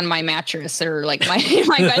paint on my mattress or like my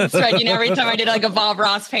bedspread, every time I did like a Bob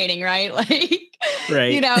Ross painting, right? Like,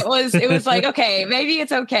 right. It was like, okay, maybe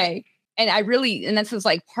it's okay. And this was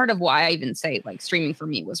like part of why I even say like streaming for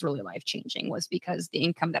me was really life changing, was because the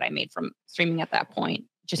income that I made from streaming at that point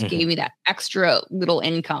just gave me that extra little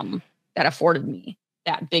income that afforded me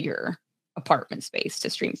that bigger apartment space to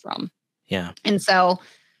stream from. Yeah. And so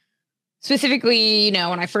specifically,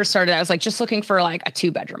 when I first started, I was like just looking for like a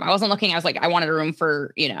 2-bedroom. I wasn't looking, I was like, I wanted a room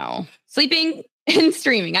for, sleeping and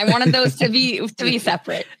streaming. I wanted those to be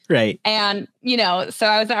separate. Right. And, so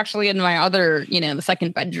I was actually in my other, the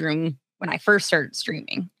second bedroom when I first started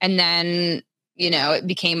streaming. And then, it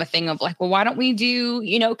became a thing of like, well, why don't we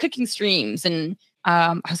do, cooking streams? And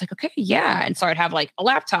I was like, okay, yeah. And so I'd have like a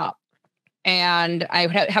laptop and I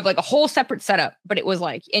would have like a whole separate setup, but it was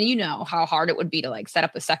like, and how hard it would be to like set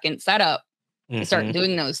up a second setup to start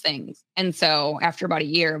doing those things. And so after about a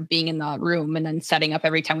year of being in the room and then setting up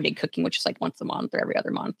every time we did cooking, which is like once a month or every other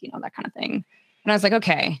month, that kind of thing. And I was like,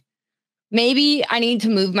 okay, maybe I need to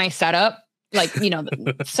move my setup, like,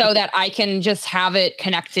 so that I can just have it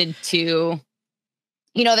connected to,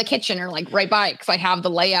 the kitchen or like right by it, because I have the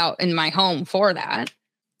layout in my home for that.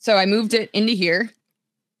 So I moved it into here.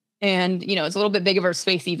 And, it's a little bit big of a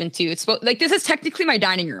space even too. It's like, this is technically my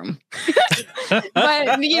dining room, but, but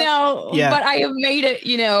I have made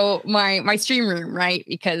it, my stream room, right?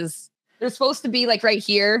 Because there's supposed to be like right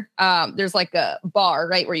here. There's like a bar,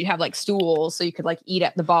 right? Where you have like stools. So you could like eat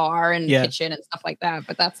at the bar and kitchen and stuff like that.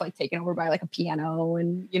 But that's like taken over by like a piano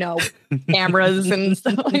and, cameras and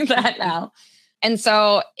stuff like that now. And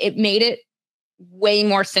so it made it way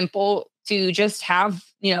more simple to just have,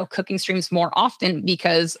 cooking streams more often,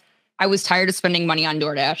 because I was tired of spending money on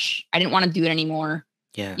DoorDash. I didn't want to do it anymore.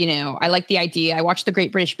 Yeah. I like the idea. I watched the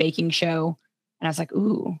Great British Baking Show and I was like,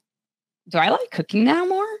 ooh, do I like cooking now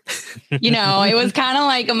more? It was kind of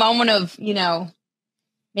like a moment of,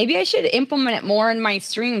 maybe I should implement it more in my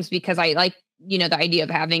streams, because I like, the idea of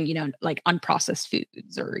having, like unprocessed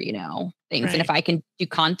foods or, things. Right. And if I can do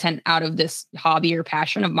content out of this hobby or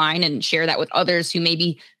passion of mine and share that with others who may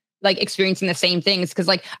be like experiencing the same things. Because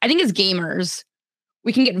like, I think as gamers,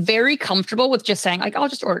 we can get very comfortable with just saying like, I'll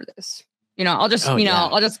just order this, I'll just,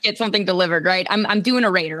 I'll just get something delivered. Right. I'm doing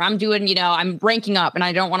a raider. I'm doing, I'm ranking up and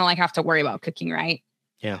I don't want to like have to worry about cooking. Right.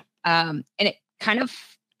 Yeah. And it kind of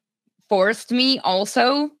forced me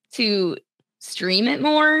also to stream it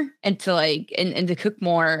more and to like, and to cook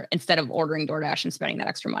more instead of ordering DoorDash and spending that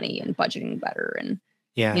extra money and budgeting better and,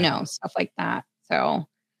 stuff like that. So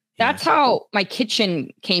that's how my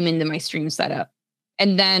kitchen came into my stream setup.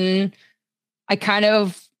 And then I kind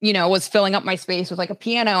of, was filling up my space with like a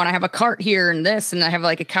piano, and I have a cart here and this, and I have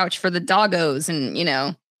like a couch for the doggos and,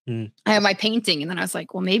 I have my painting. And then I was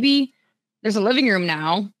like, well, maybe there's a living room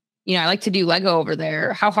now. I like to do Lego over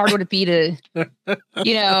there. How hard would it be to,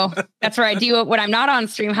 that's where I do it when I'm not on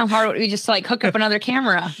stream. How hard would it be just to like hook up another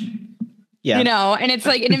camera? Yeah. And it's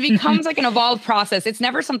like, and it becomes like an evolved process. It's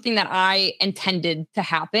never something that I intended to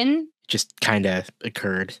happen. Just kind of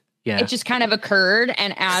occurred. Yeah. It just kind of occurred.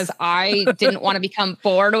 And as I didn't want to become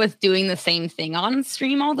bored with doing the same thing on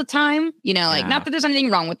stream all the time, not that there's anything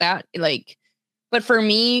wrong with that. But for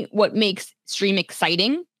me, what makes stream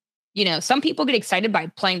exciting, some people get excited by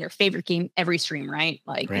playing their favorite game every stream, right?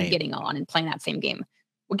 And getting on and playing that same game.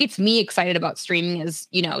 What gets me excited about streaming is,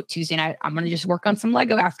 Tuesday night, I'm going to just work on some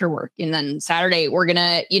Lego after work. And then Saturday, we're going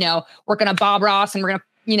to, work on a Bob Ross and we're going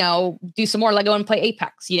to, do some more Lego and play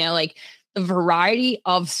Apex. The variety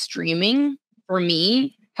of streaming for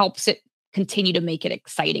me helps it continue to make it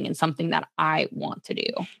exciting and something that I want to do.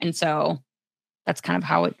 And so that's kind of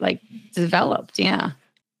how it developed. Yeah.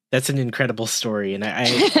 That's an incredible story. And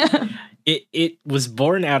it was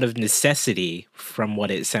born out of necessity from what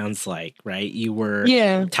it sounds like, right? You were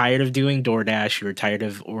tired of doing DoorDash. You were tired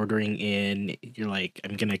of ordering in. You're like,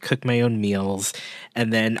 I'm going to cook my own meals.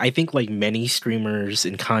 And then I think like many streamers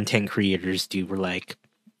and content creators do, were like,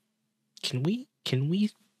 can we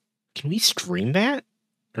stream that?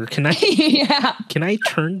 Or can I, can I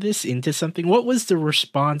turn this into something? What was the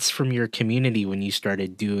response from your community when you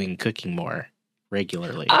started doing cooking more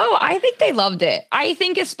regularly? Oh, I think they loved it. I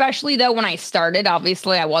think especially though, when I started,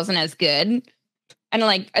 obviously I wasn't as good.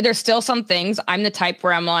 And there's still some things I'm the type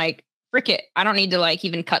where I'm like, frick it. I don't need to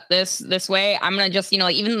even cut this way. I'm going to just,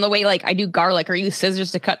 even the way I do garlic or use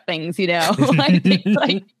scissors to cut things, instead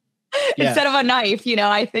of a knife,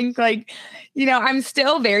 I think I'm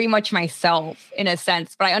still very much myself in a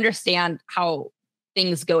sense, but I understand how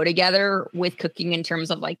things go together with cooking in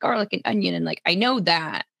terms of garlic and onion. And I know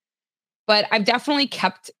that. But I've definitely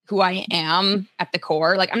kept who I am at the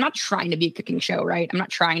core. I'm not trying to be a cooking show, right? I'm not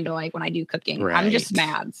trying to when I do cooking. Right. I'm just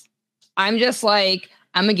Mads. I'm just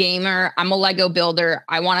I'm a gamer. I'm a Lego builder.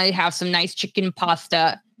 I want to have some nice chicken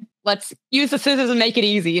pasta. Let's use the scissors and make it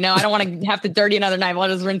easy. I don't want to have to dirty another knife. I'll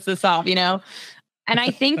just rinse this off, And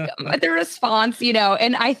I think the response,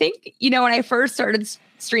 and I think, when I first started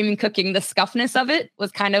streaming cooking, the scuffness of it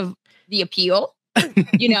was kind of the appeal.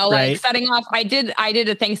 Right. Setting off, I did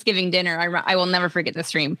a Thanksgiving dinner. I will never forget the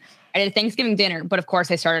stream. I did a Thanksgiving dinner, but of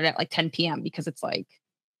course I started at 10 p.m. because it's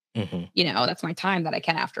that's my time that I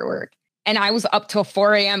can after work. And I was up till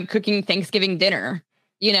 4 a.m. cooking Thanksgiving dinner,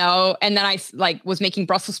 and then I was making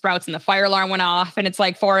Brussels sprouts and the fire alarm went off and it's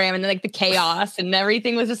 4 a.m. and then the chaos and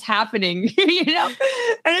everything was just happening, and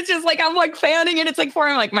it's just I'm fanning and it's 4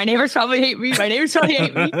 a.m. My neighbors probably hate me. My neighbors probably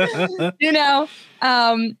hate me,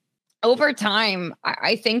 over time,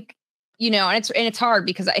 I think, and it's hard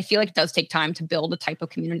because I feel it does take time to build a type of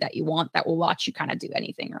community that you want that will watch you kind of do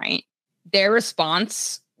anything, right? Their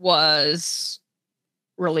response was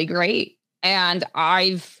really great. And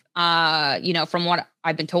I've, from what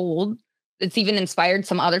I've been told, it's even inspired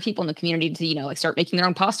some other people in the community to, start making their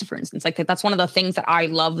own pasta, for instance. That's one of the things that I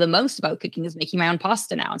love the most about cooking is making my own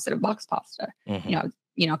pasta now instead of box pasta,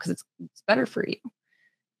 because it's better for you.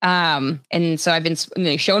 And so I've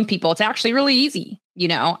been showing people it's actually really easy,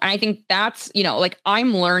 and I think that's,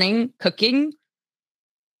 I'm learning cooking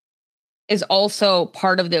is also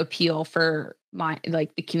part of the appeal for my, the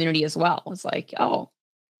community as well. It's oh,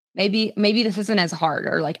 maybe this isn't as hard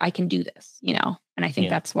or I can do this, and I think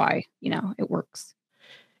that's why, it works.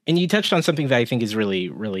 And you touched on something that I think is really,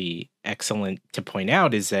 really excellent to point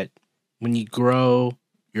out is that when you grow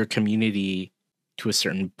your community to a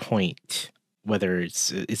certain point, whether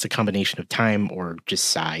it's a combination of time or just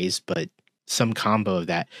size, but some combo of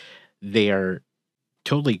that, they are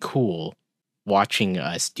totally cool watching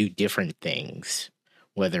us do different things,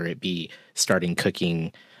 whether it be starting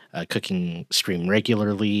cooking stream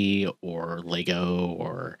regularly or Lego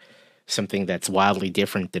or something that's wildly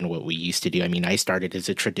different than what we used to do. I mean, I started as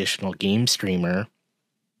a traditional game streamer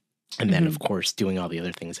and then, of course, doing all the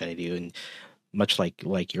other things that I do. And much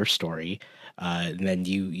like your story, and then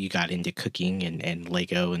you got into cooking and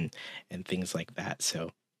Lego and things like that.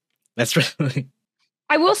 So that's really.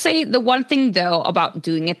 I will say the one thing though about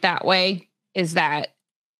doing it that way is that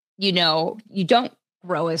you don't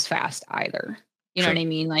grow as fast either. You know what I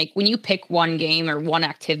mean? When you pick one game or one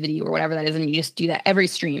activity or whatever that is, and you just do that every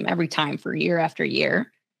stream, every time for year after year,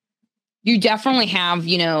 you definitely have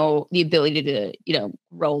the ability to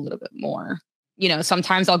grow a little bit more.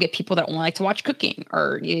 Sometimes I'll get people that only like to watch cooking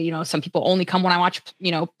or, some people only come when I watch,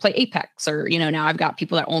 play Apex or, now I've got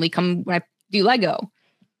people that only come when I do Lego.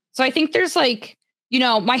 So I think there's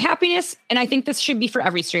my happiness, and I think this should be for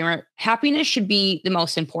every streamer, happiness should be the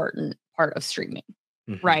most important part of streaming,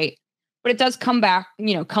 right? But it does come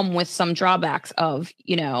with some drawbacks of,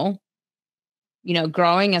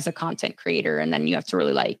 growing as a content creator. And then you have to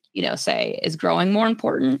really say, is growing more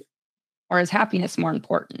important or is happiness more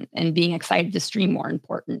important and being excited to stream more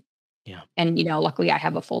important? Yeah. And, luckily I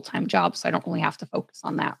have a full-time job, so I don't really have to focus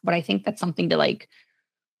on that. But I think that's something to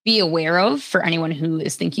be aware of for anyone who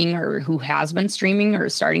is thinking or who has been streaming or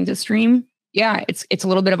starting to stream. Yeah, it's a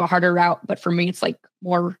little bit of a harder route, but for me, it's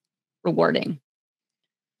more rewarding.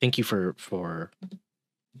 Thank you for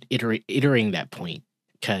iterating that point,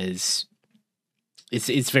 because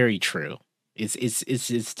it's very true. It's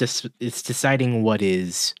deciding what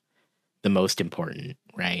is the most important,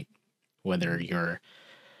 right? Whether you're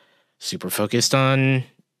super focused on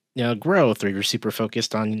growth, or you're super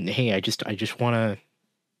focused on, hey, I just want to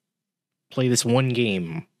play this one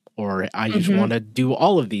game, or I just want to do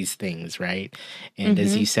all of these things, right? And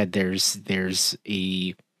as you said,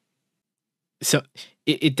 so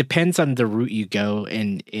it depends on the route you go,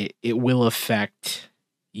 and it will affect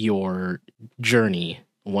your journey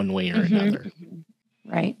one way or another.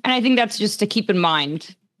 Right. And I think that's just to keep in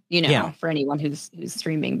mind, for anyone who's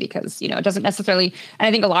streaming, because, it doesn't necessarily, and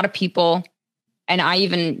I think a lot of people, and I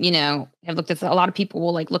even, have looked at a lot of people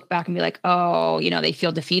will look back and be like, oh, they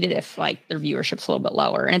feel defeated if their viewership's a little bit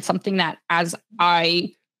lower. And it's something that as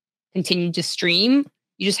I continue to stream,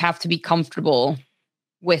 you just have to be comfortable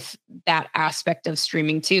with that aspect of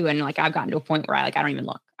streaming too. And I've gotten to a point where I don't even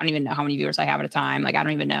look. I don't even know how many viewers I have at a time. I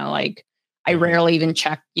don't even know, I rarely even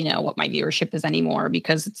check, what my viewership is anymore,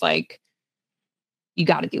 because it's you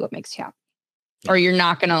got to do what makes you happy, or you're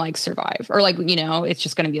not going to survive, or it's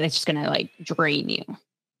just going to drain you.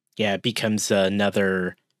 Yeah. It becomes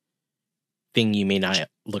another thing you may not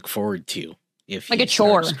look forward to if a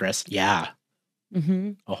chore. Stress. Yeah.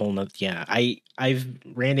 A whole nother. Yeah. I've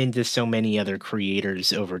ran into so many other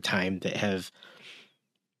creators over time that have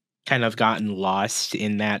kind of gotten lost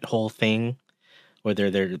in that whole thing,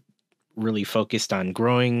 whether they're really focused on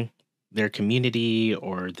growing their community,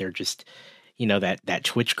 or they're just, that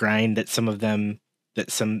Twitch grind that some of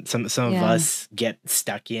of us get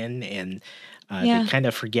stuck in, and they kind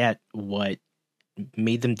of forget what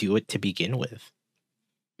made them do it to begin with.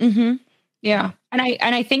 Yeah. And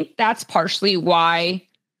I think that's partially why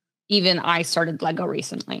even I started Lego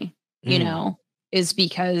recently, is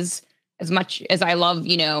because as much as I love,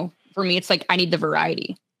 for me, it's I need the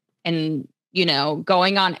variety, and,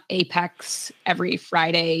 going on Apex every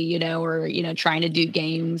Friday, or, trying to do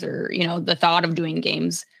games, or, the thought of doing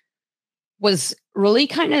games was really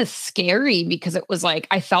kind of scary, because it was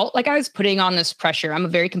I felt like I was putting on this pressure. I'm a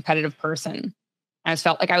very competitive person. I just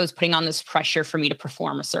felt like I was putting on this pressure for me to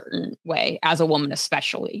perform a certain way as a woman,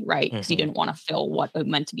 especially, right? Because you didn't want to feel what it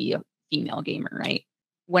meant to be a female gamer, right?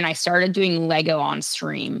 When I started doing Lego on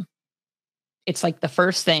stream, it's the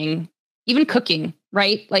first thing, even cooking,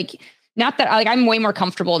 right? Not that I'm way more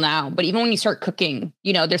comfortable now, but even when you start cooking,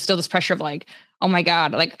 there's still this pressure of oh my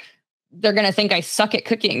God, they're going to think I suck at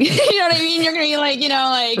cooking. You know what I mean? You're going to be right. You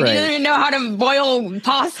don't even know how to boil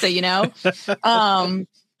pasta,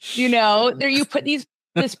 there you put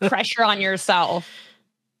this pressure on yourself.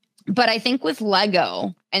 But I think with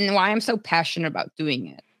Lego, and why I'm so passionate about doing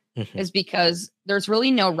it, is because there's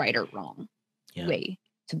really no right or wrong way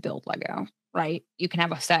to build Lego, right? You can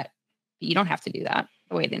have a set, but you don't have to do that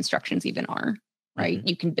the way the instructions even are, right?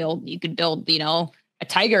 You could build, a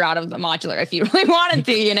tiger out of the modular if you really wanted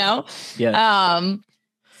to,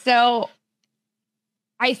 So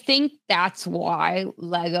I think that's why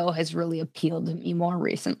Lego has really appealed to me more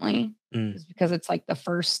recently, is because it's the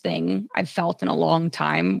first thing I've felt in a long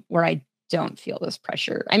time where I don't feel this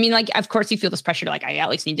pressure. I mean, of course you feel this pressure to I at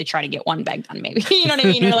least need to try to get one bag done, maybe, you know what I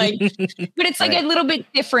mean? Or but it's a little bit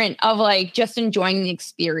different of just enjoying the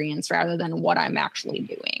experience rather than what I'm actually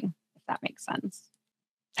doing, if that makes sense.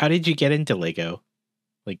 How did you get into Lego?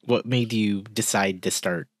 What made you decide to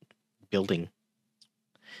start building?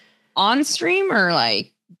 On stream or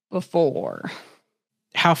before?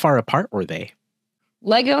 How far apart were they?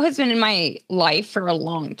 Lego has been in my life for a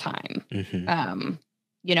long time.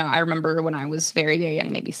 I remember when I was very, very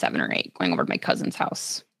young, maybe 7 or 8, going over to my cousin's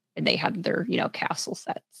house, and they had their, castle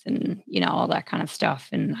sets and, all that kind of stuff.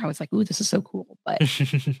 And I was like, ooh, this is so cool. But,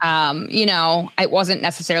 it wasn't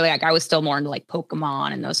necessarily I was still more into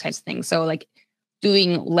Pokemon and those kinds of things. So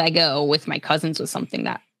doing Lego with my cousins was something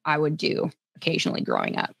that I would do occasionally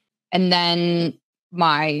growing up. And then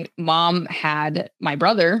my mom had my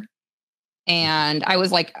brother, and I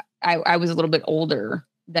was I was a little bit older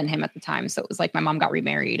than him at the time. So it was my mom got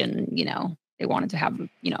remarried, and, they wanted to have,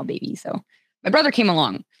 a baby. So My brother came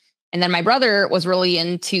along. And then my brother was really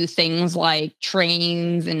into things like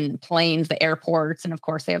trains and planes, the airports. And of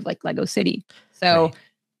course, they have like Lego City. So Right.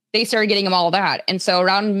 they started getting him all that. And so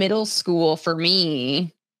around middle school for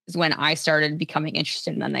me is when I started becoming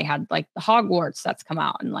interested. And then they had like the Hogwarts that's come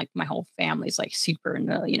out. And like my whole family's like super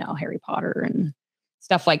into, Harry Potter and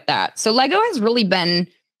stuff like that. So Lego has really been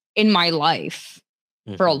in my life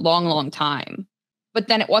for a long, long time. But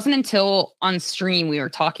then it wasn't until on stream we were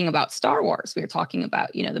talking about Star Wars. We were talking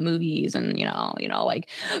about, the movies and, like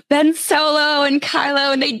Ben Solo and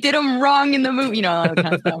Kylo, and they did them wrong in the movie, all that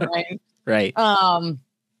kind of stuff, right? Right.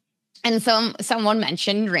 And someone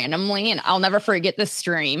mentioned randomly, and I'll never forget this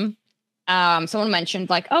stream. Someone mentioned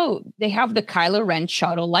like, oh, they have the Kylo Ren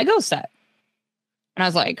shuttle Lego set. And I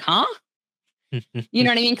was like, huh? You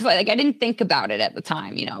know what I mean? Because like I didn't think about it at the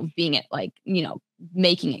time, being it like,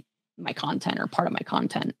 making it my content or part of my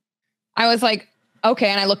content. I was like, okay.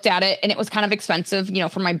 And I looked at it and it was kind of expensive,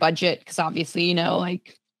 for my budget. Because obviously,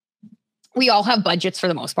 like we all have budgets for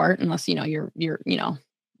the most part, unless, you maybe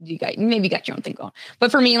got your own thing going. But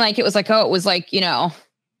for me, like, it was like, it's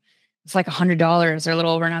like $100 or a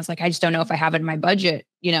little over. And I was like, I just don't know if I have it in my budget,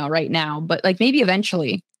 right now, but like maybe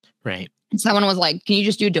eventually. Right. And someone was like, can you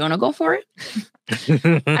just do a donut for it?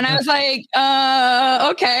 And I was like,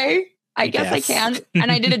 okay. I guess I can.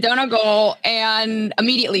 And I did a donut goal, and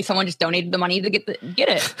immediately someone just donated the money to get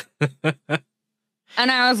it.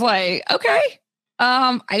 And I was like, okay,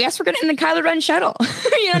 I guess we're getting the Kylo Ren shuttle.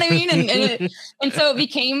 You know what I mean? And so it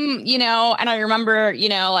became, and I remember,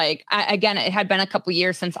 again, it had been a couple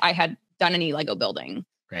years since I had done any Lego building.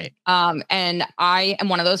 Right. And I am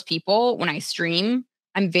one of those people when I stream,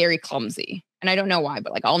 I'm very clumsy. And I don't know why,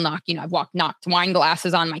 but like I'll knocked wine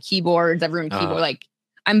glasses on my keyboards. I've ruined keyboard. Like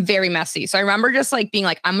I'm very messy. So I remember just like being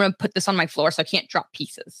like, I'm going to put this on my floor so I can't drop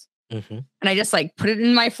pieces. And I just like put it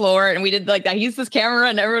in my floor, and we did like, I used this camera,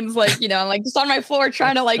 and everyone's like, I'm like just on my floor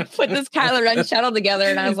trying to like put this Kylo Ren shuttle together.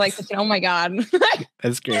 And I was like, oh my God.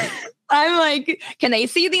 That's great. I'm like, can they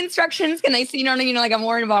see the instructions? Can they see, like I'm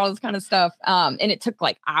worried about all this kind of stuff. And it took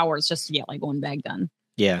like hours just to get like one bag done.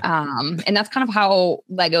 Yeah. And that's kind of how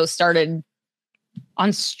Lego started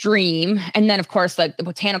on stream. And then of course, like the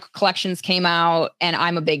botanical collections came out, and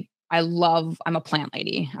I'm a plant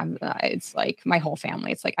lady. It's like my whole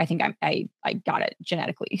family. It's like, I think I got it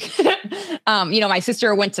genetically. My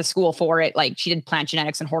sister went to school for it. Like she did plant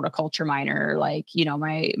genetics and horticulture minor. Like,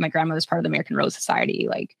 my grandmother's part of the American Rose Society.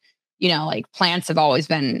 Like, like plants have always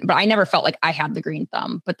been, but I never felt like I had the green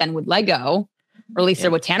thumb. But then with Lego released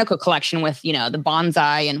their botanical collection with, the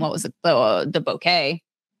bonsai and what was it? The bouquet.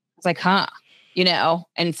 It's like, huh,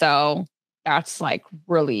 and so that's like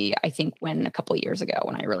really, I think when a couple of years ago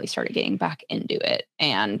when I really started getting back into it.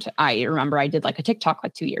 And I remember I did like a TikTok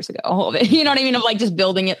like 2 years ago, all of it, you know what I mean? Of like just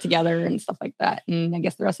building it together and stuff like that. And I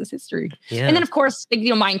guess the rest is history. Yeah. And then of course,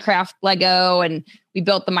 Minecraft, Lego, and we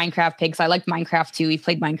built the Minecraft pigs. I liked Minecraft too. We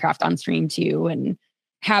played Minecraft on stream too. And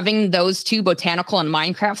having those two, botanical and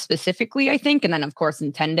Minecraft specifically, I think. And then of course,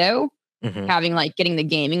 Nintendo. Having like getting the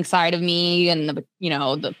gaming side of me and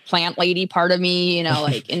the plant lady part of me,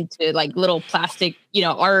 like into like little plastic,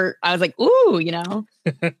 art. I was like, ooh,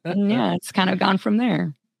 and yeah, it's kind of gone from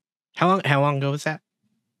there. How long ago was that?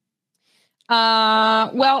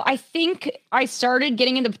 Well, I think I started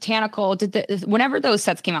getting into botanical whenever those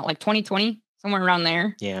sets came out, like 2020, somewhere around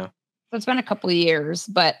there. Yeah. So it's been a couple of years,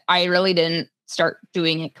 but I really didn't start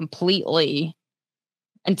doing it completely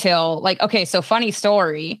until like, okay, so funny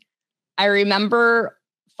story. I remember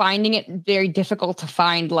finding it very difficult to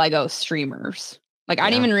find Lego streamers. Like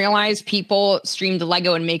I didn't even realize people streamed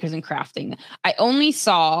Lego and makers and crafting. I only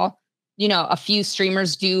saw, a few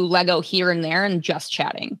streamers do Lego here and there and just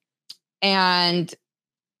chatting. And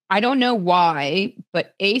I don't know why,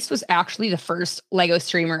 but Ace was actually the first Lego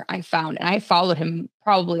streamer I found. And I followed him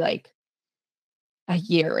probably like a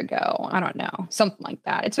year ago. I don't know, something like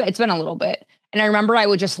that. It's been a little bit. And I remember I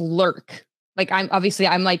would just lurk. Like I'm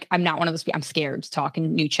not one of those people. I'm scared to talk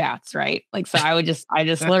in new chats, right? Like so I just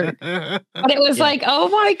lurk. But it was like, oh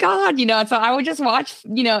my God, so I would just watch,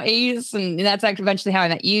 Ace, and that's actually eventually how I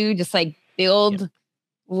met you, just like build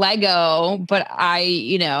Lego. But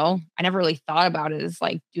I never really thought about it as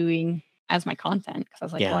like doing as my content, because I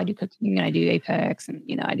was like, well, I do cooking and I do Apex and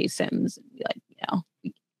I do Sims and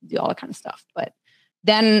we do all that kind of stuff. But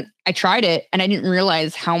then I tried it and I didn't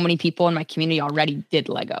realize how many people in my community already did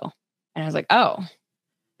Lego. And I was like, oh,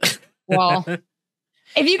 well,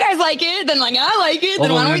 if you guys like it, then like I like it.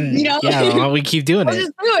 Then why don't we, why don't we keep doing it?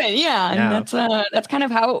 Just do it. Yeah. And that's kind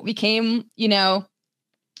of how it became, a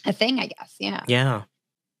thing, I guess. Yeah. Yeah.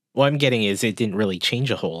 What I'm getting is it didn't really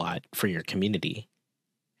change a whole lot for your community.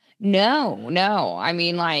 No. I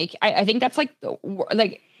mean, like, I think that's like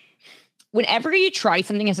like whenever you try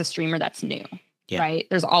something as a streamer that's new, Yeah. right?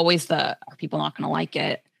 There's always are people not going to like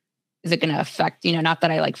it? Is it going to affect, not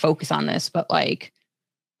that I like focus on this, but like,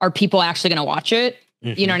 are people actually going to watch it?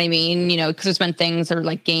 You know what I mean? Because there's been things or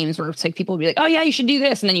like games where it's like people will be like, oh yeah, you should do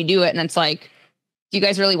this. And then you do it. And it's like, do you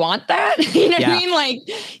guys really want that? You know what I mean? Like,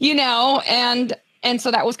 and so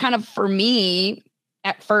that was kind of for me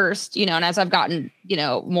at first, and as I've gotten,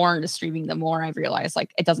 more into streaming, the more I've realized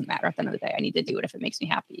like, it doesn't matter at the end of the day. I need to do it if it makes me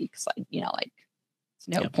happy. Cause like, like it's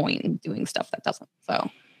no point in doing stuff that doesn't. So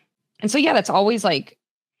yeah, that's always like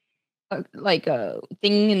a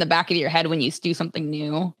thing in the back of your head when you do something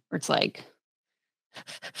new, where it's like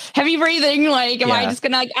heavy breathing. Like, am I just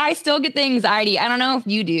gonna I still get the anxiety. I don't know if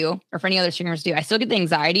you do or if any other streamers do. I still get the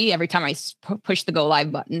anxiety every time I push the go live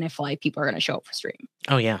button if like people are gonna show up for stream.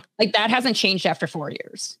 Oh yeah, like that hasn't changed after 4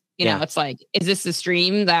 years. You know, it's like, is this a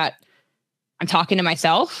stream that I'm talking to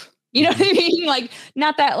myself? You know what I mean? Like,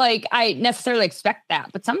 not that like I necessarily expect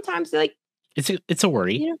that, but sometimes like it's a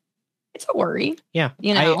worry. It's a worry. Yeah.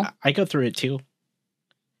 I go through it too.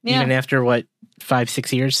 Yeah. Even after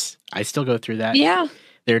 5-6 years, I still go through that. Yeah.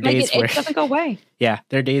 There are days where it doesn't go away. Yeah.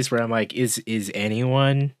 There are days where I'm like, is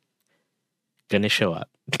anyone gonna show up?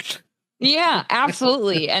 Yeah,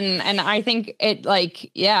 absolutely. And I think it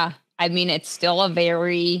I mean, it's still a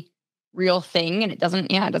very real thing and it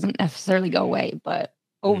doesn't necessarily go away. But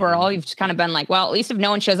overall, you've just kind of been like, well, at least if no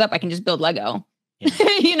one shows up, I can just build Lego.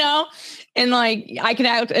 Yeah. And like I can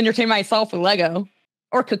entertain myself with Lego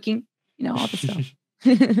or cooking, all the stuff.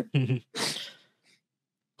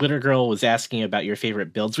 Glitter Girl was asking about your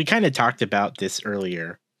favorite builds. We kind of talked about this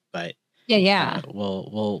earlier, but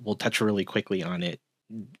we'll touch really quickly on it.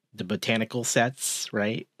 The botanical sets,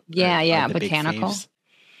 right? Yeah, botanical.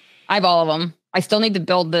 I have all of them. I still need to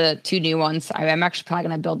build the 2 new ones. I'm actually probably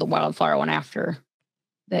going to build the wildflower one after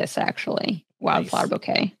this, actually. Wildflower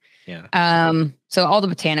bouquet. Yeah. So all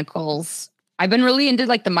the botanicals. I've been really into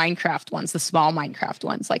like the Minecraft ones, the small Minecraft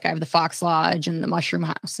ones. Like I have the Fox Lodge and the Mushroom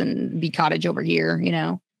House and Bee Cottage over here,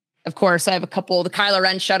 Of course, I have a couple, the Kylo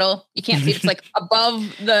Ren shuttle. You can't see it. It's like above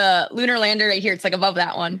the lunar lander right here. It's like above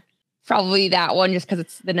that one. Probably that one just because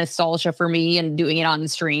it's the nostalgia for me and doing it on the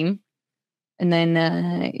stream. And then,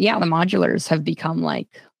 the modulars have become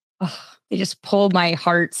like, they just pull my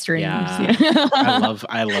heartstrings. Yeah.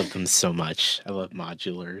 I love them so much. I love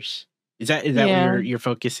modulars. Is that what your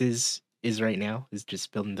focus is right now? Is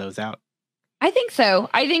just building those out? I think so.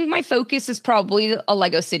 I think my focus is probably a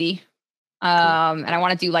Lego city. Cool. And I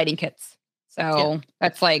want to do lighting kits. So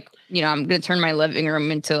that's like, I'm going to turn my living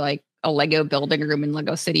room into like a Lego building room in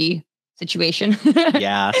Lego City situation.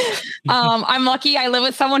 Yeah. I'm lucky I live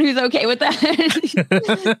with someone who's okay with that.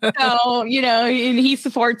 So, and he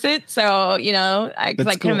supports it. So, I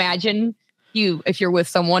can imagine if you're with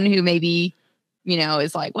someone who maybe,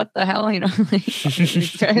 is like, what the hell,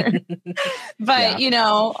 but,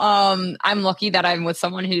 I'm lucky that I'm with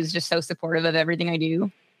someone who's just so supportive of everything I do.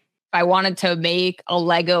 If I wanted to make a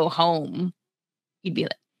Lego home, he'd be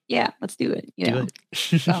like, yeah, let's do it. Do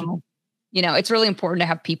it. So, it's really important to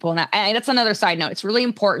have people. And that's another side note. It's really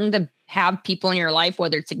important to have people in your life,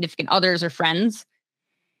 whether it's significant others or friends,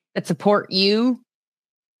 that support you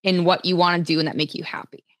in what you want to do and that make you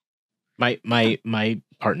happy. My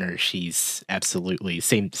partner, she's absolutely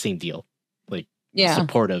same deal. Like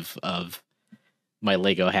supportive of my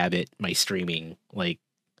Lego habit, my streaming, like,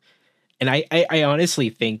 and I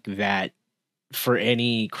honestly think that for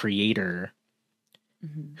any creator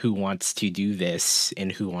who wants to do this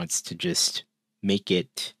and who wants to just make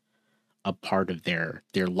it a part of their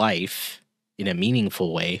life in a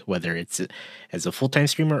meaningful way, whether it's as a full-time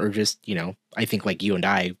streamer or just, I think like you and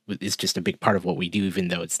I is just a big part of what we do, even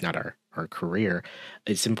though it's not our career.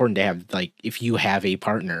 It's important to have, like, if you have a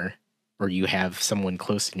partner or you have someone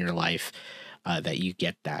close in your life, that you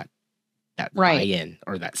get that buy-in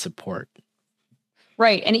or that support.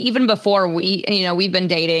 Right. And even before we've been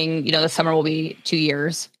dating, the summer will be 2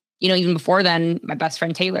 years, even before then, my best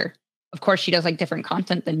friend, Taylor, of course, she does like different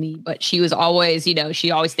content than me, but she was always, she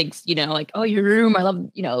always thinks, like, oh, your room, I love,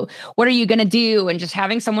 what are you going to do? And just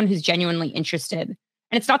having someone who's genuinely interested. And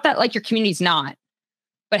it's not that like your community's not,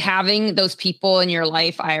 but having those people in your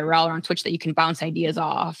life, IRL or on Twitch, that you can bounce ideas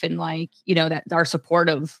off and like, that are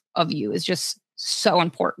supportive of you is just so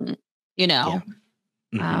important, Yeah.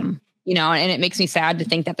 And it makes me sad to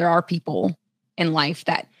think that there are people in life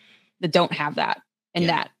that don't have that. And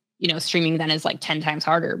that, streaming then is like 10 times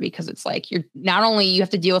harder because it's like, you're not only, you have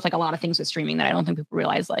to deal with like a lot of things with streaming that I don't think people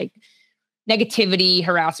realize, like negativity,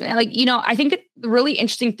 harassment. Like, I think the really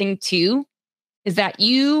interesting thing too is that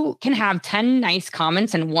you can have 10 nice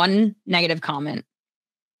comments and one negative comment.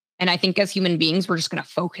 And I think as human beings, we're just going to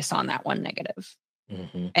focus on that one negative.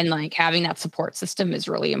 Mm-hmm. And like having that support system is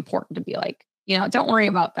really important to be like, don't worry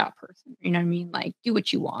about that person. You know what I mean? Like, do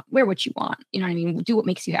what you want, wear what you want. You know what I mean? Do what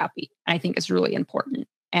makes you happy. And I think it's really important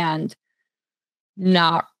and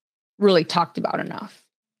not really talked about enough.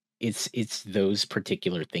 It's those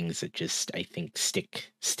particular things that just, I think,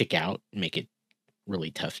 stick out and make it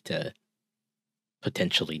really tough to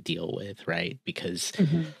potentially deal with, right? Because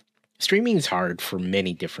streaming is hard for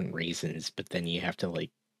many different reasons, but then you have to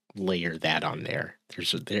like layer that on there.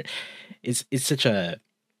 It's such a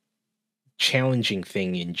challenging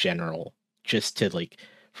thing in general, just to like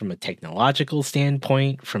from a technological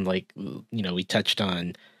standpoint, from like, we touched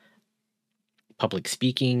on public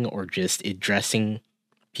speaking or just addressing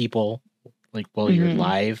people like while you're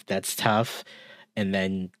live, that's tough. And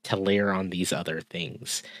then to layer on these other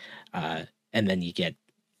things. And then you get,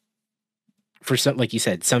 for some, like you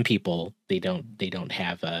said, some people, they don't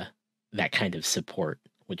have that kind of support,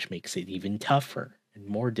 which makes it even tougher and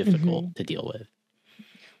more difficult to deal with.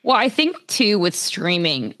 Well, I think too with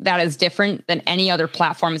streaming, that is different than any other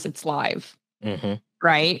platforms it's live.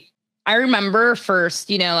 Right? I remember first,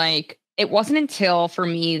 like it wasn't until for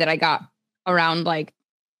me that I got around like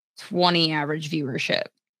 20 average viewership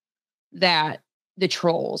that the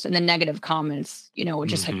trolls and the negative comments, would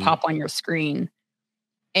just like pop on your screen.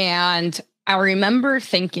 And I remember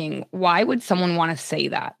thinking, why would someone want to say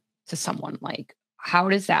that to someone? Like, how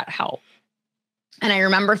does that help? And I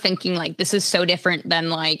remember thinking like, this is so different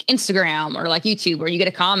than like Instagram or like YouTube, where you get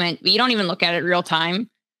a comment, but you don't even look at it real time.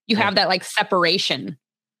 You have that like separation,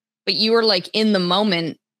 but you were like in the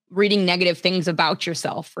moment reading negative things about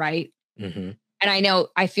yourself. Right. And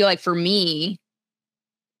I feel like for me,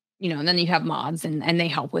 and then you have mods and they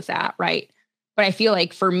help with that. Right. But I feel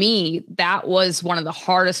like for me, that was one of the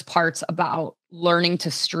hardest parts about learning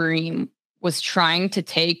to stream, was trying to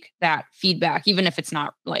take that feedback, even if it's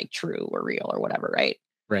not like true or real or whatever. Right.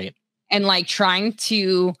 Right. And like trying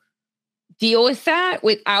to deal with that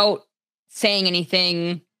without saying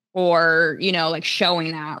anything or, like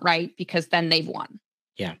showing that. Right. Because then they've won.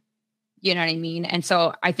 Yeah. You know what I mean? And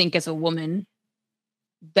so I think as a woman,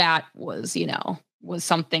 that was, was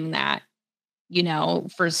something that,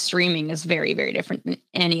 for streaming is very, very different than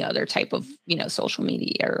any other type of, social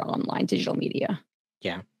media or online digital media.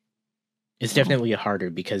 Yeah. It's definitely harder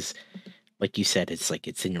because, like you said, it's like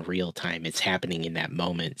it's in real time. It's happening in that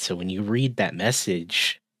moment. So when you read that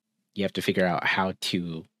message, you have to figure out how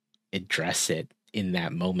to address it in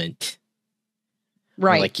that moment.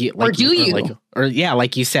 Right. Like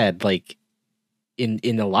you said, like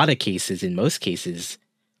in a lot of cases, in most cases,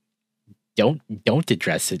 don't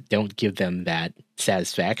address it. Don't give them that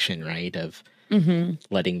satisfaction, right? Of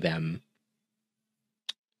letting them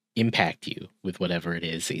impact you with whatever it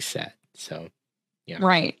is they said. So, yeah.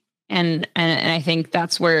 Right. And I think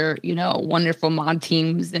that's where, wonderful mod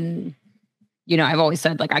teams and, I've always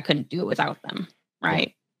said like, I couldn't do it without them. Right.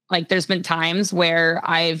 Yeah. Like there's been times where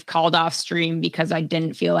I've called off stream because I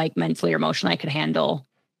didn't feel like mentally or emotionally I could handle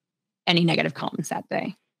any negative comments that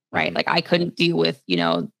day. Right. Like I couldn't deal with,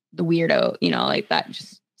 the weirdo, like that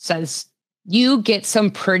just says you get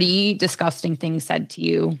some pretty disgusting things said to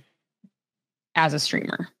you as a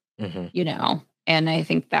streamer, and I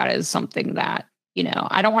think that is something that,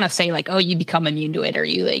 I don't want to say like, oh, you become immune to it or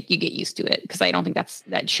you get used to it. Cause I don't think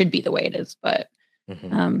that should be the way it is, but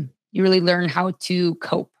you really learn how to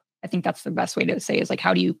cope. I think that's the best way to say is like,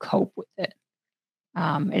 how do you cope with it?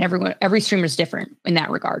 And every streamer is different in that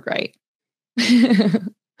regard. Right.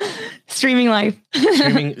 Streaming life.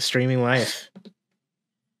 streaming life.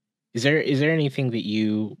 Is there anything that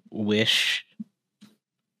you wish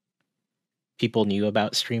people knew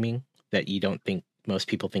about streaming that you don't think most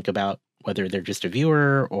people think about, whether they're just a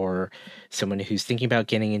viewer or someone who's thinking about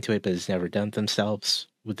getting into it but has never done it themselves?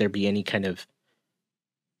 Would there be any kind of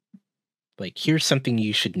like, here's something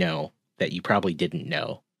you should know that you probably didn't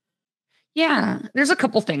know? Yeah, there's a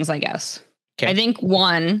couple things, I guess. Okay. I think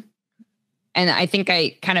one, and I think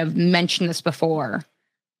I kind of mentioned this before,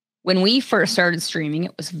 when we first started streaming,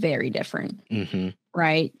 it was very different,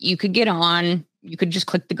 right? You could get on, you could just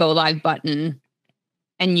click the go live button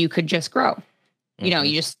and you could just grow. You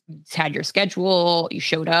just had your schedule, you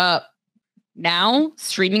showed up. Now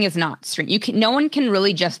streaming is not stream. No one can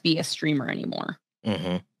really just be a streamer anymore.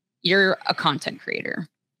 You're a content creator.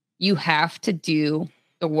 You have to do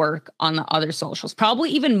the work on the other socials,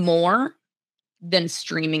 probably even more than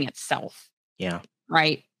streaming itself. Yeah.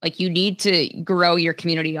 Right. Like you need to grow your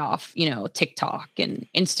community off, TikTok and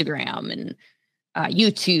Instagram and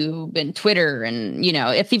YouTube and Twitter. And,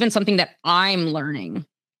 it's even something that I'm learning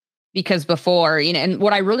because before, and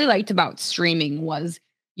what I really liked about streaming was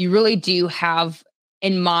you really do have,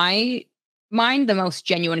 in my mind, the most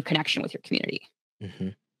genuine connection with your community. Mm-hmm.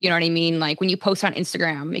 You know what I mean? Like when you post on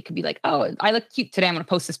Instagram, it could be like, oh, I look cute today. I'm going to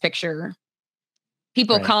post this picture.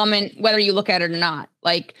 People comment whether you look at it or not.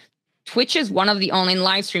 Like Twitch is one of the only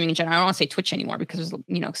live streaming in general. I don't want to say Twitch anymore because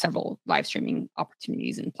there's, several live streaming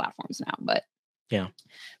opportunities and platforms now. But yeah,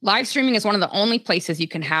 live streaming is one of the only places you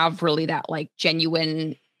can have really that like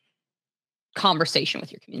genuine conversation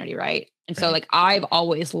with your community, right? And so like I've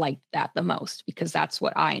always liked that the most because that's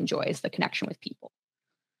what I enjoy is the connection with people.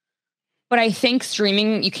 But I think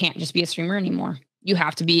streaming, you can't just be a streamer anymore. You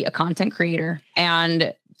have to be a content creator.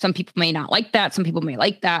 And some people may not like that. Some people may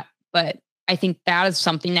like that. But I think that is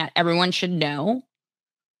something that everyone should know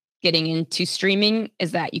getting into streaming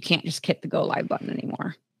is that you can't just hit the go live button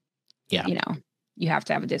anymore. Yeah. You have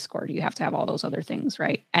to have a Discord. You have to have all those other things,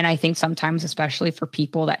 right? And I think sometimes, especially for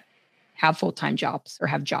people that have full-time jobs or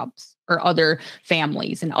have jobs or other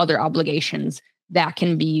families and other obligations, that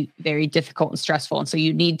can be very difficult and stressful. And so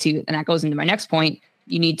you need to, and that goes into my next point,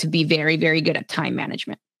 you need to be very, very good at time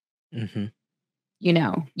management. Mm-hmm.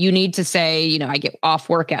 You need to say, I get off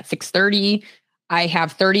work at 6:30. I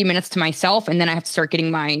have 30 minutes to myself, and then I have to start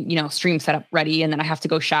getting my, stream set up ready. And then I have to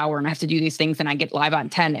go shower and I have to do these things. And I get live on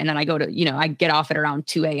 10. And then I go to, I get off at around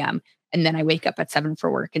 2 a.m. And then I wake up at 7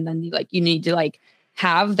 for work. And then you need to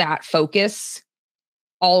have that focus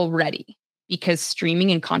already because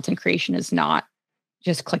streaming and content creation is not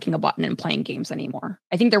just clicking a button and playing games anymore.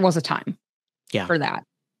 I think there was a time for that,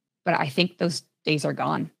 but I think those days are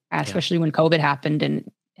gone, especially when COVID happened and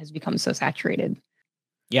has become so saturated.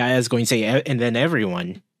 Yeah, I was going to say, and then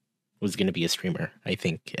everyone was going to be a streamer, I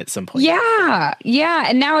think, at some point. Yeah.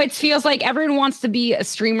 And now it feels like everyone wants to be a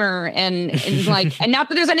streamer and and not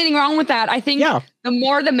that there's anything wrong with that. I think the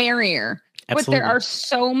more the merrier. Absolutely. But there are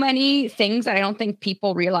so many things that I don't think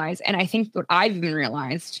people realize. And I think what I've even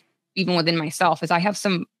realized, even within myself, is I have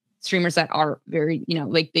some streamers that are very,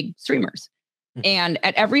 like big streamers. Mm-hmm. And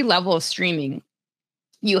at every level of streaming,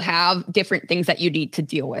 you have different things that you need to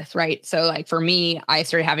deal with, right? So like for me, I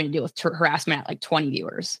started having to deal with harassment at like 20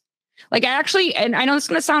 viewers. Like and I know it's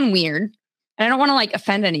going to sound weird and I don't want to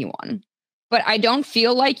offend anyone, but I don't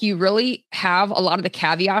feel like you really have a lot of the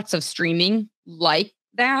caveats of streaming like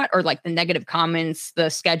that or the negative comments, the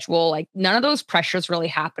schedule, none of those pressures really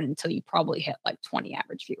happen until you probably hit 20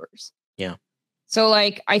 average viewers. Yeah. So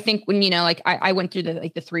I think when, I went through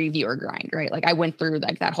the 3 viewer grind, right? I went through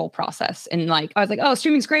that whole process and I was like, oh,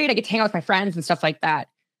 streaming's great. I get to hang out with my friends and stuff like that.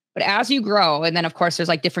 But as you grow, and then of course there's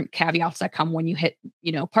different caveats that come when you hit,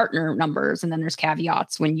 partner numbers. And then there's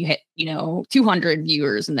caveats when you hit, 200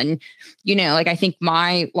 viewers. And then, I think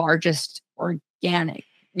my largest organic,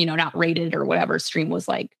 not rated or whatever stream was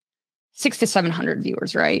 600 to 700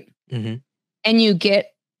 viewers. Right. Mm-hmm. And you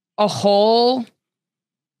get a whole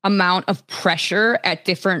amount of pressure at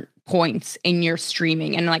different points in your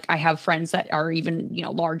streaming. And I have friends that are even,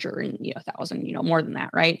 larger and, 1,000, more than that.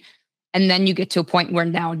 Right. And then you get to a point where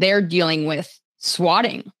now they're dealing with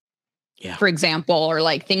swatting, for example, or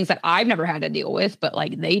things that I've never had to deal with, but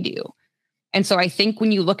they do. And so I think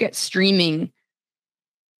when you look at streaming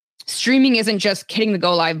isn't just hitting the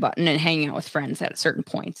go live button and hanging out with friends at certain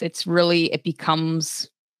points. It's really, it becomes,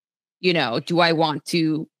 do I want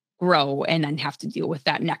to grow and then have to deal with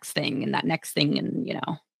that next thing and that next thing? And,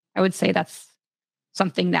 I would say that's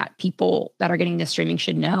something that people that are getting into streaming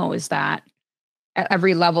should know is that at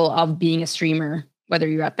every level of being a streamer, whether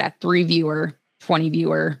you're at that 3 viewer, 20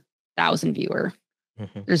 viewer, 1,000 viewer,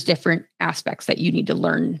 there's different aspects that you need to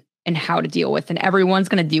learn and how to deal with. And everyone's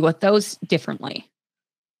going to deal with those differently.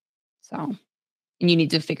 So, and you need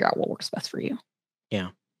to figure out what works best for you. Yeah.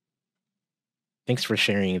 Thanks for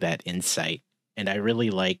sharing that insight. And I really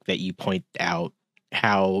like that you point out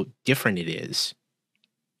how different it is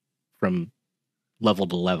from level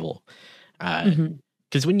to level.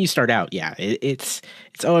 Because when you start out, it's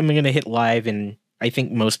I'm going to hit live. And I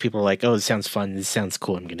think most people are like, oh, this sounds fun. This sounds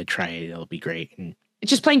cool. I'm going to try it. It'll be great. And it's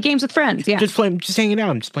just playing games with friends. Yeah. Just hanging out.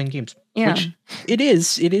 I'm just playing games. Yeah. Which it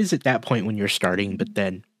is at that point when you're starting. But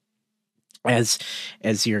then as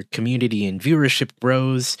your community and viewership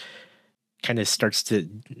grows, kind of starts to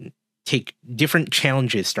take different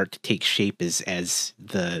challenges start to take shape as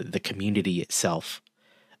the community itself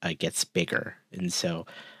gets bigger. And so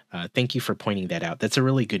thank you for pointing that out. That's a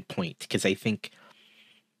really good point because I think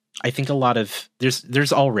a lot of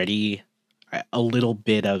there's already a little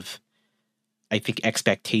bit of I think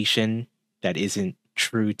expectation that isn't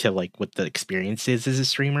true to what the experience is as a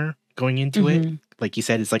streamer going into it. like you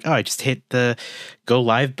said, it's like, oh, I just hit the go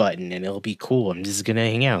live button and it'll be cool. I'm just gonna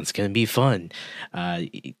hang out. It's gonna be fun.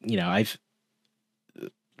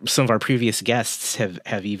 Some of our previous guests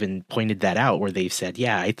have even pointed that out, where they've said,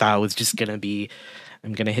 yeah, I thought it was just gonna be,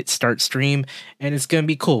 I'm gonna hit start stream and it's gonna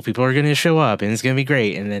be cool. People are gonna show up and it's gonna be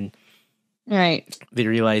great. And then they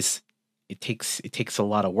realize it takes a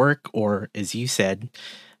lot of work, or as you said,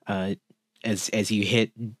 as you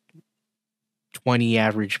hit 20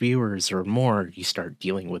 average viewers or more, you start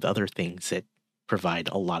dealing with other things that provide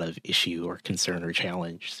a lot of issue or concern or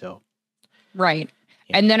challenge. So yeah.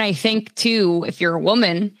 And then I think too, if you're a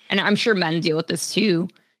woman, and I'm sure men deal with this too,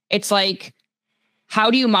 it's like, how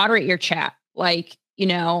do you moderate your chat? Like,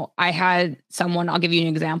 I had someone, I'll give you an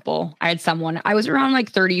example. I was around like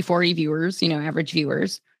 30, 40 viewers, average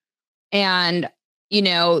viewers. And,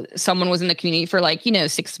 someone was in the community for like,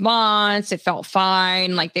 6 months. It felt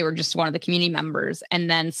fine. Like they were just one of the community members. And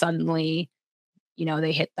then suddenly,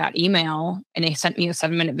 they hit that email and they sent me a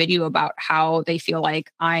 7-minute video about how they feel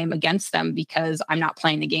like I'm against them because I'm not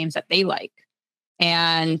playing the games that they like.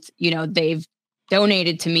 And, they've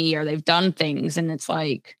donated to me or they've done things. And it's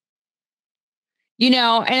like, and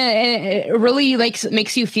it really like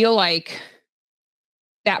makes you feel like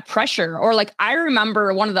that pressure. Or like, I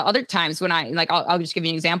remember one of the other times when I'll just give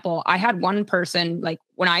you an example. I had one person, like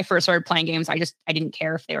when I first started playing games, I didn't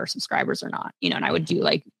care if they were subscribers or not, and I would do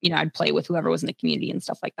like, I'd play with whoever was in the community and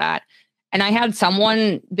stuff like that. And I had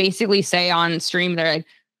someone basically say on stream, they're like,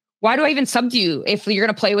 why do I even sub to you if you're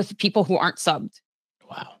going to play with people who aren't subbed?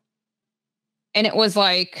 Wow. And it was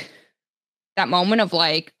like that moment of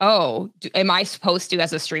like, oh, am I supposed to,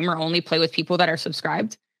 as a streamer, only play with people that are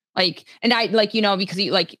subscribed? Like, and I like, because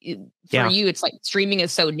you like for you, it's like streaming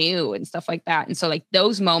is so new and stuff like that. And so like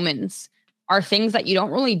those moments are things that you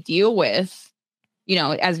don't really deal with,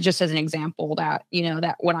 as an example that,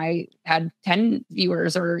 that when I had 10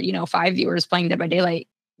 viewers or, 5 viewers playing Dead by Daylight,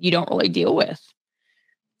 you don't really deal with.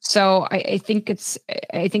 So I think it's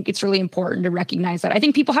really important to recognize that. I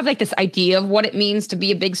think people have like this idea of what it means to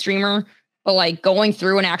be a big streamer, but like going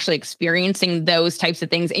through and actually experiencing those types of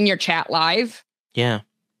things in your chat live. Yeah.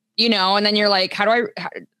 And then you're like,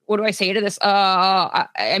 what do I say to this?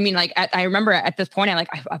 I mean, like, I remember at this point, I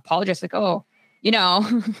apologize. Like, oh,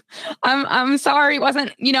 I'm sorry. It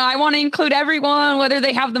wasn't, I want to include everyone, whether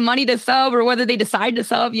they have the money to sub or whether they decide to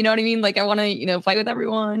sub, you know what I mean? Like, I want to, play with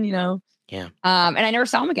everyone, Yeah. And I never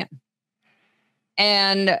saw him again.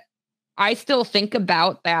 And I still think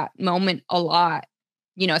about that moment a lot,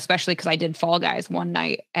 especially because I did Fall Guys one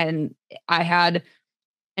night and I had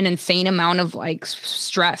an insane amount of like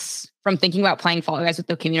stress from thinking about playing Fall Guys with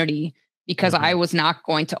the community because I was not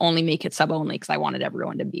going to only make it sub only because I wanted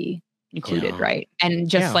everyone to be included. Yeah. Right. And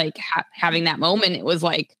just like having that moment, it was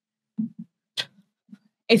like,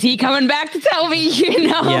 is he coming back to tell me,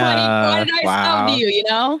 Yeah. Like, why did I sub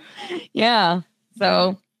you, Yeah.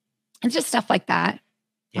 So it's just stuff like that,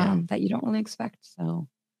 that you don't really expect. So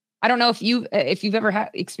I don't know if you've ever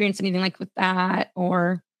experienced anything like with that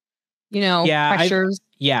or, pressures.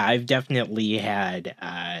 I've definitely had,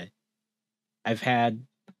 I've had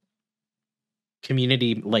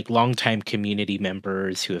community, like longtime community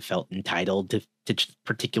members who have felt entitled to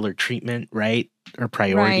particular treatment, right? Or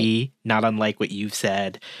priority, right. Not unlike what you've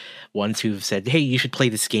said. Ones who've said, hey, you should play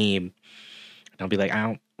this game. And I'll be like, I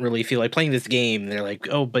don't really feel like playing this game. And they're like,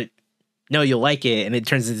 oh, but no, you'll like it. And it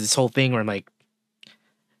turns into this whole thing where I'm like,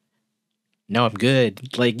 no, I'm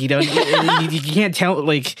good. Like, you can't tell,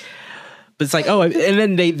 like, but it's like, oh, and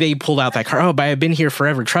then they pulled out that card. Oh, but I've been here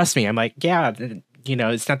forever. Trust me. I'm like, yeah,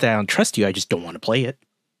 it's not that I don't trust you. I just don't want to play it.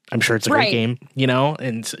 I'm sure it's a great game,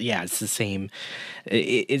 and so, yeah, it's the same.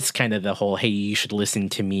 It's kind of the whole, hey, you should listen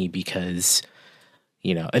to me because,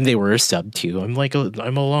 and they were a sub too. I'm like,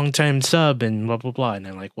 I'm a long-time sub and blah, blah, blah. And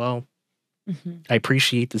I'm like, well, I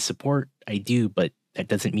appreciate the support. I do, but that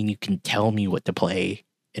doesn't mean you can tell me what to play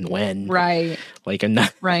and when. Right. Like, I'm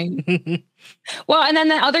not. Right. Well, and then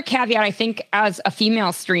the other caveat, I think, as a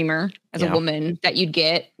female streamer, as a woman, that you'd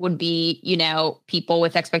get would be, people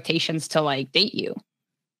with expectations to like date you.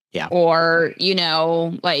 Yeah. Or,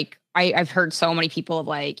 like I've heard so many people of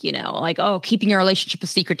like, like, oh, keeping your relationship a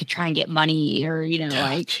secret to try and get money or,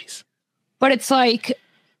 like, geez. But it's like,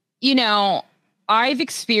 I've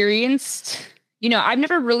experienced, I've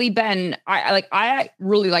never really been, I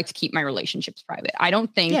really like to keep my relationships private. I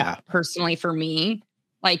don't think personally for me,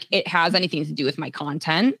 like it has anything to do with my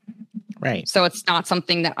content. Right. So it's not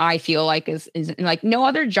something that I feel like is like no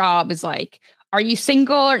other job is like, are you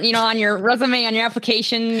single or, on your resume, on your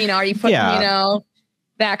application, are you putting,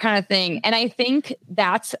 that kind of thing. And I think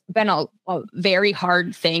that's been a very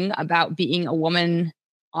hard thing about being a woman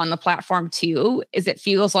on the platform too, is it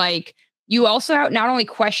feels like you also not only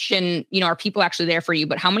question, are people actually there for you,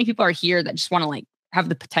 but how many people are here that just want to like have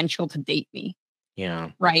the potential to date me?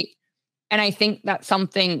 Yeah. Right. And I think that's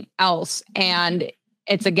something else. And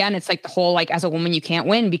it's like the whole, like, as a woman, you can't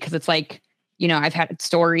win, because it's like, I've heard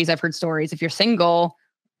stories. If you're single,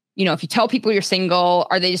 if you tell people you're single,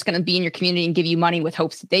 are they just going to be in your community and give you money with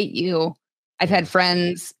hopes to date you? I've had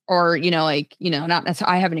friends, or, not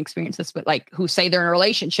necessarily, I haven't experienced this, but like, who say they're in a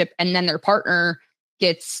relationship and then their partner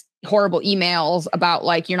gets horrible emails about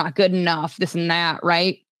like, you're not good enough, this and that.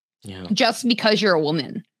 Right. Yeah. Just because you're a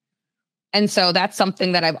woman. And so that's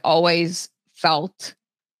something that I've always felt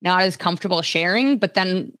not as comfortable sharing. But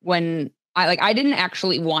then when I didn't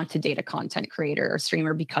actually want to date a content creator or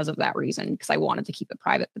streamer because of that reason, because I wanted to keep it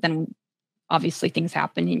private. But then obviously things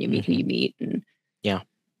happen and you meet who you meet. And yeah.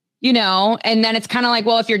 And then it's kind of like,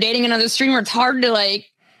 well, if you're dating another streamer, it's hard to like,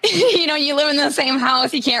 you live in the same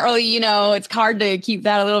house. You can't really, it's hard to keep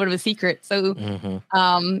that a little bit of a secret. So,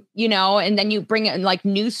 and then you bring in like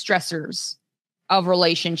new stressors of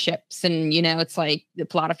relationships. And, it's like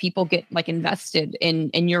a lot of people get like invested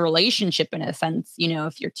in your relationship in a sense,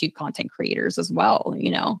 if you're two content creators as well,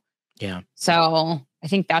 Yeah. So I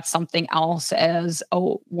think that's something else as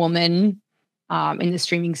a woman in the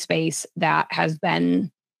streaming space that has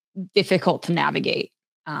been difficult to navigate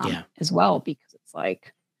as well, because it's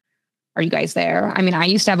like, are you guys there? I mean, I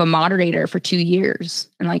used to have a moderator for 2 years,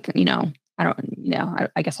 and like,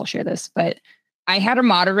 I guess I'll share this, but I had a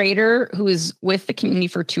moderator who was with the community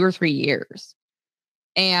for 2 or 3 years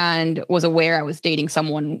and was aware I was dating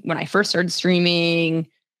someone when I first started streaming.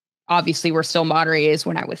 Obviously, we're still moderators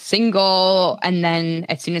when I was single. And then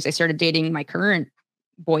as soon as I started dating my current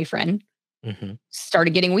boyfriend,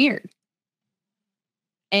 started getting weird.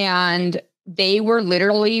 And they were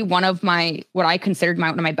literally one of what I considered one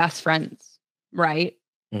of my best friends. Right.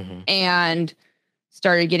 And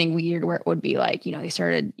started getting weird, where it would be like, they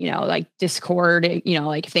started, like Discord,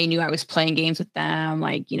 like if they knew I was playing games with them,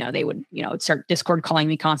 like, they would, start Discord calling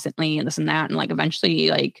me constantly and this and that. And like, eventually,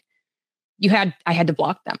 like I had to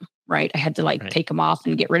block them. Right. I had to like take them off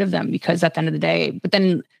and get rid of them, because at the end of the day, but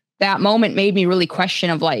then that moment made me really question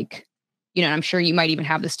of like, I'm sure you might even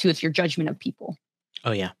have this too, if your judgment of people.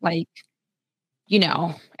 Oh yeah. Like,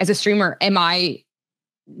 as a streamer, am I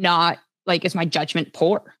not like, is my judgment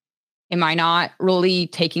poor? Am I not really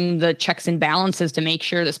taking the checks and balances to make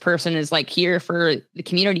sure this person is like here for the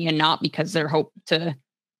community and not because they're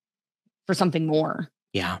for something more?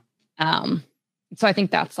 Yeah. So I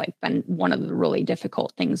think that's like been one of the really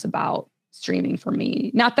difficult things about streaming for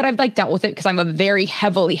me. Not that I've like dealt with it, because I'm a very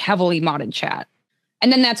heavily modded chat.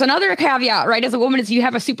 And then that's another caveat, right? As a woman, is you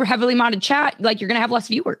have a super heavily modded chat, like you're going to have less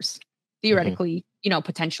viewers theoretically,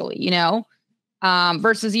 potentially,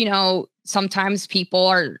 versus, sometimes people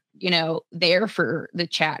are, there for the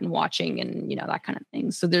chat and watching and, that kind of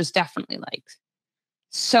thing. So there's definitely like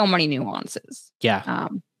so many nuances. Yeah.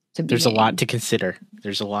 There's a lot to consider.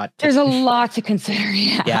 There's a lot to consider.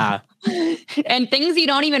 Yeah. And things you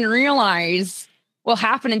don't even realize will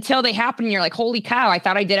happen until they happen. You're like, holy cow, I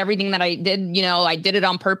thought I did everything that I did. I did it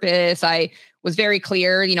on purpose. I was very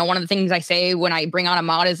clear. One of the things I say when I bring on a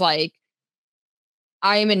mod is like,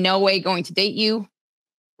 I am in no way going to date you.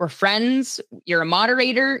 We're friends. You're a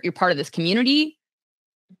moderator. You're part of this community.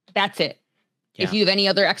 That's it. Yeah. If you have any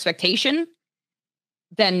other expectation,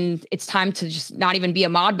 then it's time to just not even be a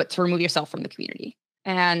mod, but to remove yourself from the community.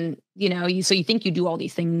 And, so you think you do all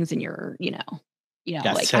these things and you're,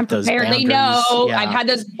 like I'm prepared. They know I've had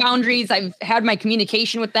those boundaries. I've had my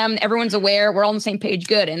communication with them. Everyone's aware. We're all on the same page.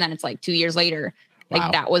 Good. And then it's like 2 years later,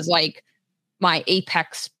 like that was like my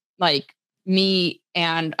apex, like me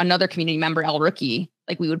and another community member, El Rookie,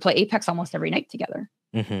 like we would play Apex almost every night together.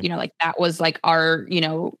 Like that was like our,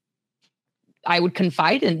 I would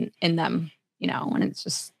confide in them, and it's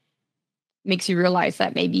just makes you realize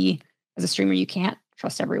that maybe as a streamer, you can't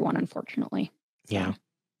trust everyone, unfortunately. Yeah.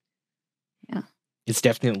 Yeah. It's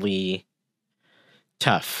definitely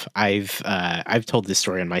tough. I've told this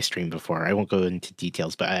story on my stream before. I won't go into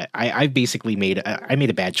details, but I basically made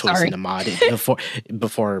a bad choice in a mod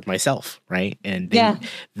before myself, right? And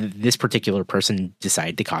this particular person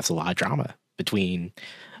decided to cause a lot of drama between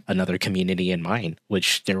another community and mine,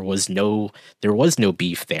 which there was no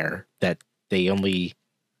beef there. That they only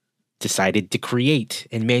decided to create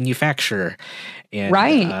and manufacture, and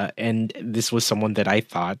and this was someone that I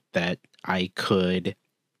thought that I could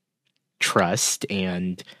trust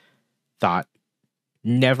and thought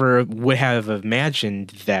never would have imagined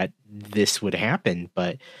that this would happen,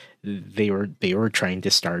 but they were trying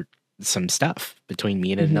to start some stuff between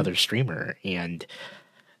me and another streamer. And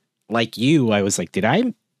like you, I was like, did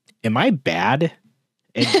I am I bad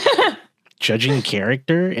at judging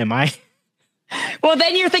character? Am I? Well,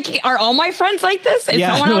 then you're thinking, are all my friends like this? Is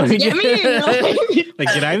someone else get me?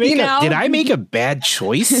 Like, did I make a bad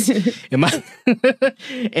choice? Am I?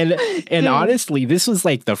 and honestly, this was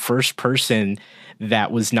like the first person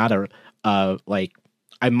that was not like,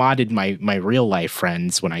 I modded my real life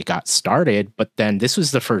friends when I got started, but then this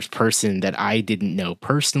was the first person that I didn't know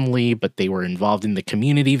personally, but they were involved in the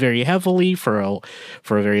community very heavily for a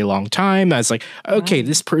very long time. I was like, okay,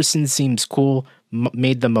 this person seems cool,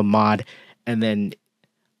 made them a mod, and then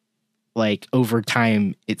like over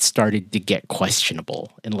time it started to get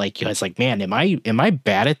questionable, and like I was like, man, am I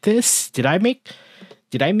bad at this? Did I make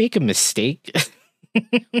a mistake?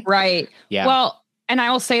 Right. Yeah. Well, and I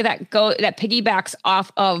will say that piggybacks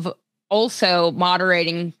off of also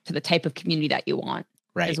moderating to the type of community that you want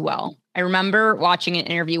as well. I remember watching an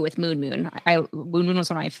interview with Moon. Moon was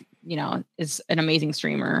one is an amazing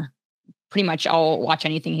streamer. Pretty much I'll watch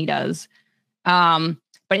anything he does.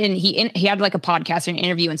 But he had like a podcast and an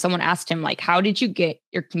interview, and someone asked him like, how did you get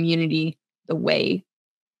your community the way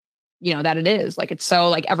that it is? Like, it's so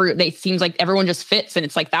like it seems like everyone just fits, and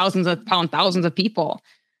it's like thousands of people.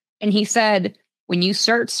 And he said, when you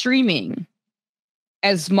start streaming,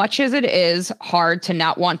 as much as it is hard to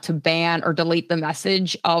not want to ban or delete the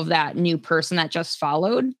message of that new person that just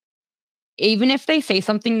followed, even if they say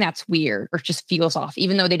something that's weird or just feels off,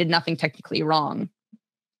 even though they did nothing technically wrong,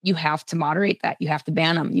 you have to moderate that. You have to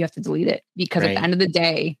ban them. You have to delete it, because at the end of the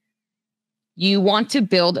day, you want to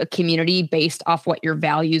build a community based off what your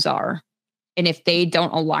values are. And if they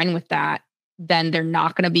don't align with that, then they're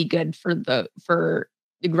not going to be good for the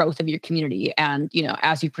growth of your community. And,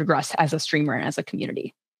 as you progress as a streamer and as a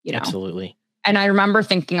community, Absolutely. And I remember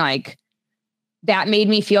thinking like, that made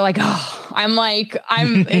me feel like,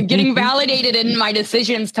 I'm getting validated in my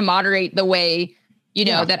decisions to moderate the way,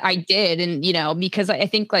 that I did. And, because I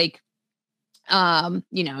think like,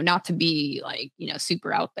 not to be like,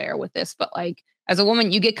 super out there with this, but like, as a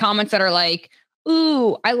woman, you get comments that are like,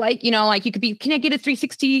 ooh, I like, like you could be, can I get a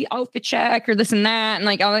 360 outfit check or this and that? And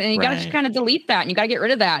like, and you got to just kind of delete that, and you got to get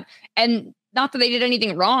rid of that. And not that they did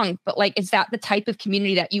anything wrong, but like, is that the type of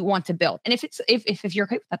community that you want to build? And if you're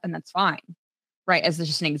okay with that, then that's fine. Right. As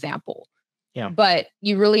just an example. Yeah. But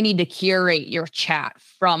you really need to curate your chat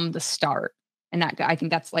from the start. And that, I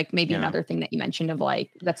think that's like maybe another thing that you mentioned of like,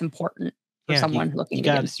 that's important for someone looking to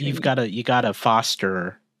get into streaming. You gotta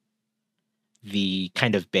foster the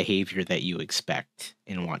kind of behavior that you expect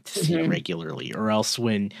and want to see regularly, or else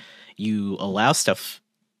when you allow stuff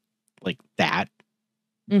like that,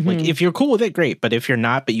 like if you're cool with it, great. But if you're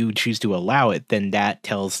not, but you choose to allow it, then that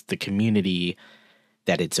tells the community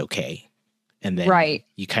that it's okay. And then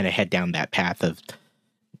you kind of head down that path of,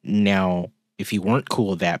 now, if you weren't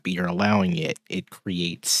cool with that, but you're allowing it, it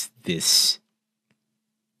creates this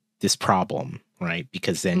problem, right?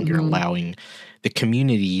 Because then you're allowing the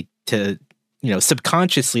community to,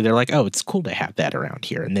 subconsciously, they're like, oh, it's cool to have that around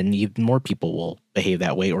here. And then even more people will behave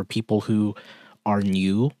that way, or people who are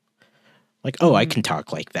new, like, oh, I can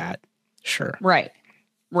talk like that. Sure. Right.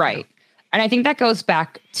 And I think that goes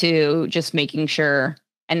back to just making sure,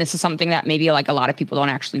 and this is something that maybe like a lot of people don't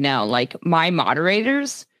actually know, like my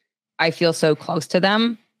moderators, I feel so close to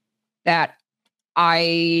them that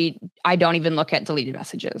I don't even look at deleted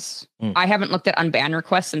messages. I haven't looked at unbanned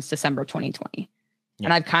requests since December of 2020.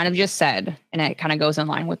 And I've kind of just said, and it kind of goes in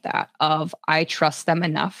line with that, of I trust them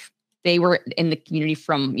enough. They were in the community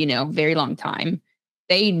from, very long time.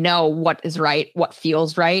 They know what is right, what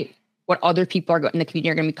feels right, what other people in the community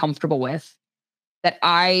are going to be comfortable with, that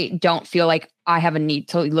I don't feel like I have a need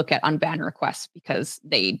to look at unbanned requests, because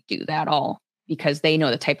they do that all, because they know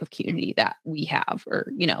the type of community that we have,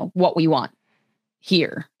 or, what we want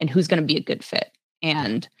here and who's going to be a good fit.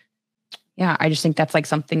 And yeah, I just think that's like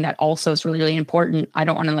something that also is really, really important. I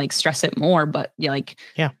don't want to like stress it more, but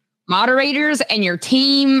moderators and your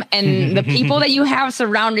team and the people that you have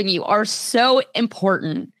surrounding you are so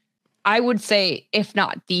important. I would say, if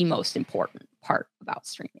not the most important part about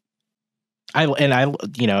streaming.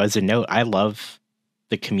 As a note, I love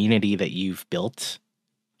the community that you've built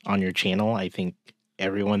on your channel. I think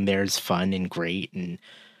everyone there is fun and great, and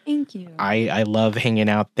thank you. I love hanging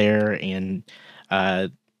out there and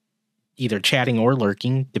either chatting or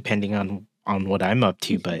lurking, depending on what I'm up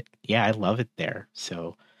to. But yeah, I love it there.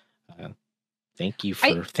 So thank you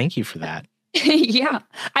for that. Yeah,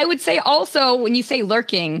 I would say also, when you say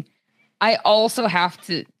lurking, I also have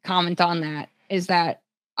to comment on that, is that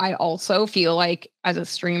I also feel like as a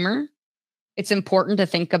streamer, it's important to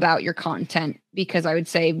think about your content, because I would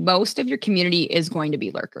say most of your community is going to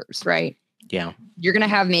be lurkers, right? Yeah. You're going to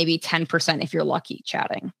have maybe 10%, if you're lucky,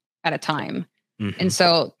 chatting. at a time. Mhm. And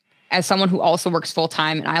so as someone who also works full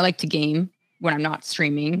time, and I like to game when I'm not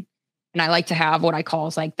streaming, and I like to have what I call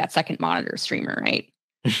is like that second monitor streamer, right?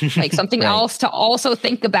 Like something Right. else to also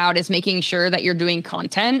think about is making sure that you're doing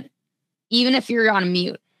content, even if you're on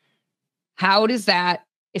mute. How does that,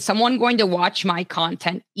 is someone going to watch my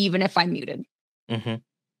content even if I'm muted? Mhm.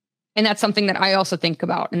 And that's something that I also think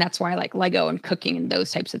about. And that's why like Lego and cooking and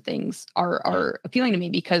those types of things are appealing to me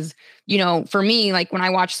because, you know, for me, like when I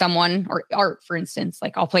watch someone or art, for instance,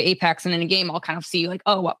 like I'll play Apex and in a game, I'll kind of see like,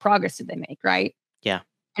 oh, what progress did they make? Right. Yeah.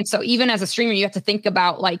 And so even as a streamer, you have to think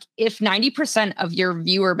about like if 90% of your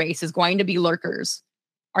viewer base is going to be lurkers,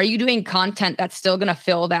 are you doing content that's still going to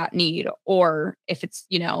fill that need? Or if it's,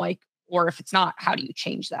 you know, like, or if it's not, how do you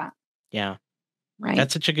change that? Yeah. Right.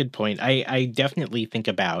 That's such a good point. I definitely think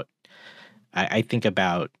about I think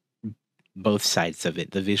about both sides of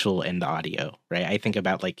it, the visual and the audio, right? I think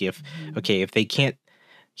about like if they can't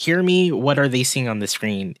hear me, what are they seeing on the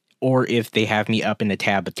screen? Or if they have me up in a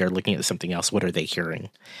tab but they're looking at something else, what are they hearing?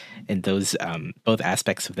 And those both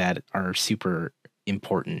aspects of that are super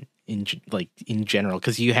important in general,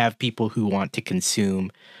 because you have people who want to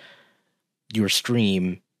consume your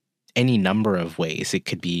stream any number of ways. It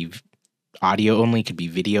could be audio only, it could be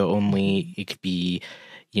video only, it could be,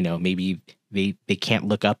 you know, maybe they can't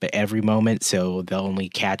look up at every moment, so they'll only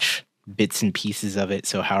catch bits and pieces of it.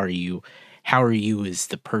 So how are you as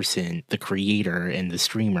the person, the creator and the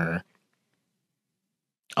streamer,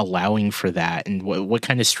 allowing for that? And what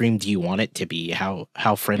kind of stream do you want it to be?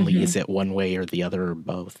 How friendly is it one way or the other or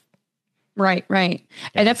both? Right. Yeah.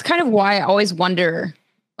 And that's kind of why I always wonder,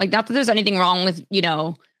 like, not that there's anything wrong with, you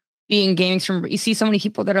know, being gaming streamer, but you see so many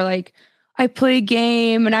people that are like, I play a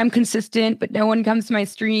game and I'm consistent, but no one comes to my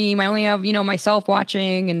stream. I only have, you know, myself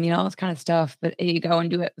watching and, you know, this kind of stuff. But you go and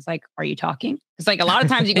do it. It's like, are you talking? It's like a lot of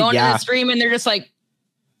times you go into the stream and they're just like,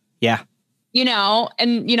 yeah, you know,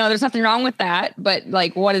 and, you know, there's nothing wrong with that. But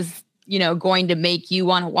like, what is, you know, going to make you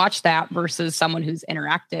want to watch that versus someone who's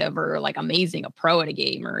interactive or like amazing, a pro at a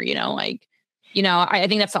game, or, you know, like, you know, I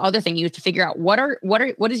think that's the other thing you have to figure out.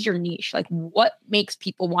 What is your niche? Like what makes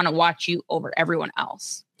people want to watch you over everyone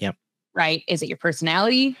else? Yep. Right. Is it your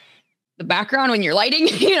personality, the background when you're lighting?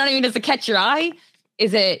 You know what I mean? Does it catch your eye?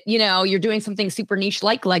 Is it, you know, you're doing something super niche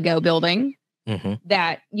like Lego building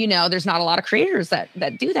that, you know, there's not a lot of creators that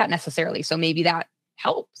do that necessarily. So maybe that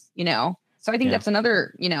helps, you know? So I think that's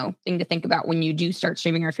another, you know, thing to think about when you do start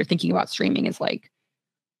streaming, or if you're thinking about streaming, is like,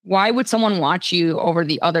 why would someone watch you over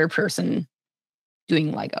the other person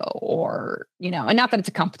doing Lego? Or, you know, and not that it's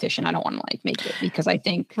a competition. I don't want to like make it, because I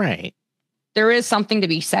think there is something to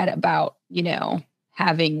be said about, you know,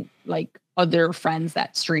 having like other friends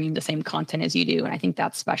that stream the same content as you do. And I think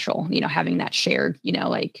that's special, you know, having that shared, you know,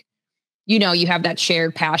 like, you know, you have that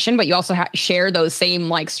shared passion, but you also share those same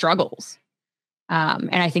like struggles. And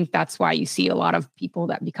I think that's why you see a lot of people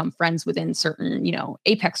that become friends within certain, you know,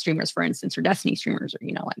 Apex streamers, for instance, or Destiny streamers, or,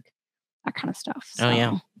 you know, like that kind of stuff. So,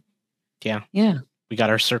 yeah. We got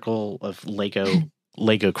our circle of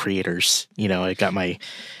Lego creators. You know, I got my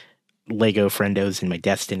Lego friendos and my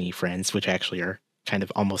Destiny friends, which actually are kind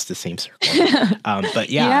of almost the same circle. But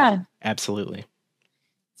yeah, absolutely.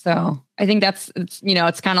 So I think it's, you know,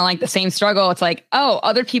 it's kind of like the same struggle. It's like, oh,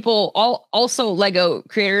 other people also Lego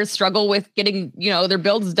creators struggle with getting, you know, their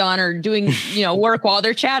builds done or doing, you know, work while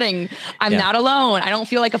they're chatting. I'm not alone. I don't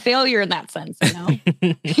feel like a failure in that sense, you know.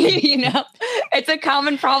 You know, it's a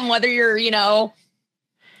common problem, whether you're, you know,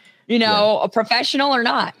 a professional or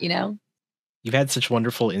not, you know. You've had such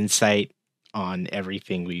wonderful insight on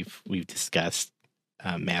everything we've discussed.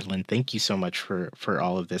 Madeline, thank you so much for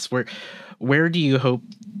all of this. Where do you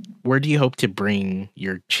hope to bring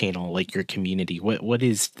your channel, like your community? What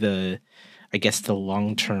is the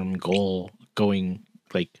long-term goal going,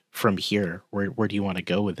 like, from here? Where do you want to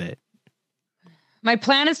go with it? My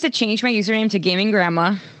plan is to change my username to Gaming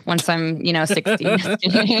Grandma once I'm, you know, 60.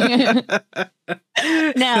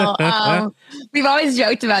 No, we've always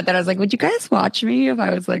joked about that. I was like, would you guys watch me if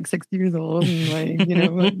I was like 60 years old and like, you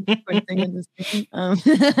know, in this thing? I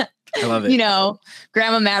love it. You know,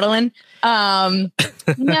 Grandma Madeline.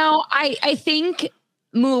 No, I think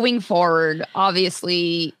moving forward,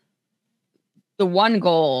 obviously, the one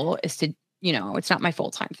goal is to, you know, it's not my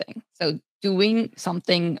full-time thing. So doing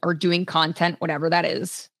something or doing content, whatever that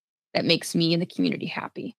is, that makes me and the community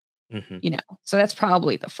happy, you know, so that's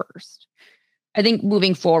probably the first. I think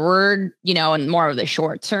moving forward, you know, and more of the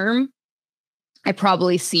short term, I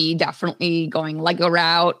probably see definitely going Lego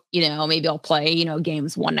route. You know, maybe I'll play, you know,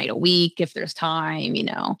 games one night a week if there's time, you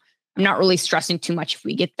know. I'm not really stressing too much if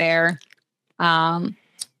we get there.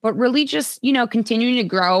 but really just, continuing to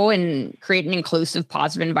grow and create an inclusive,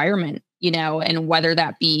 positive environment, and whether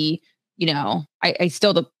that be, I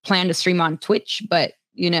still plan to stream on Twitch, but,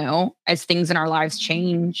 as things in our lives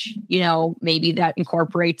change, maybe that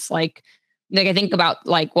incorporates like I think about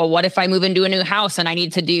like, well, what if I move into a new house and I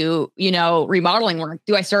need to do, remodeling work?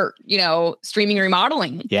 Do I start, streaming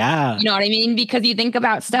remodeling? Yeah. You know what I mean? Because you think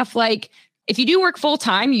about stuff like, if you do work full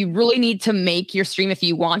time, you really need to make your stream, if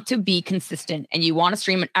you want to be consistent and you want to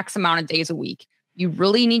stream an X amount of days a week, you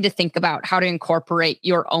really need to think about how to incorporate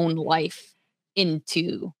your own life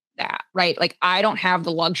into that, right? Like I don't have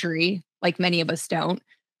the luxury, like many of us don't,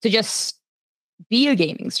 to just be a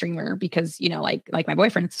gaming streamer because, like my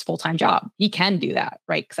boyfriend, it's his full-time job. He can do that,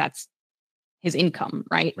 right? Because that's his income,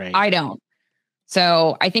 right? Right. I don't.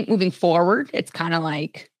 So I think moving forward, it's kind of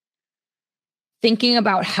like thinking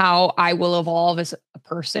about how I will evolve as a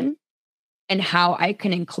person and how I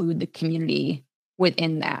can include the community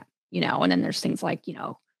within that, and then there's things like,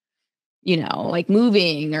 like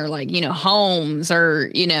moving or like, homes or,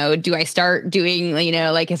 do I start doing,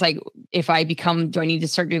 like, it's like, if I do I need to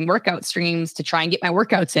start doing workout streams to try and get my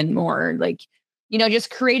workouts in more? Like, just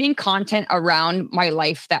creating content around my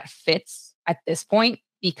life that fits at this point,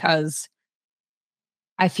 because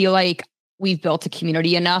I feel like we've built a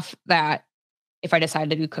community enough that if I decide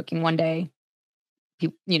to do cooking one day,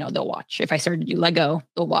 people, they'll watch. If I started to do Lego,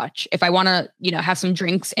 they'll watch. If I want to, have some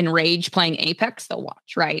drinks and rage playing Apex, they'll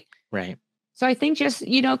watch. Right. Right. So I think just,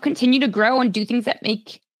 continue to grow and do things that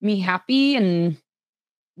make me happy, and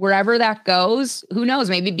wherever that goes, who knows,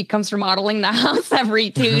 maybe it becomes remodeling the house every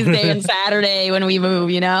Tuesday and Saturday when we move,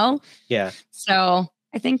 Yeah. So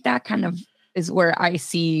I think that kind of is where I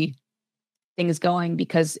see things going,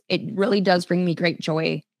 because it really does bring me great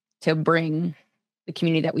joy to bring the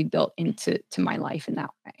community that we built into my life in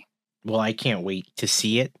that way. Well, I can't wait to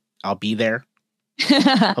see it. I'll be there.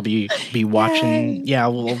 I'll be watching. Yay. Yeah,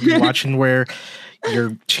 we'll be watching where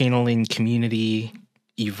your channel and community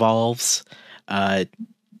evolves.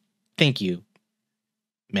 Thank you,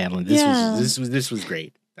 Madeline. This was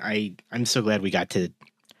great. I'm so glad we got to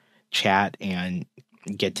chat and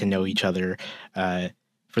get to know each other.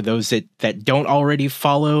 For those that don't already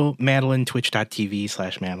follow Madeline,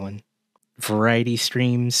 twitch.tv/Madeline. Variety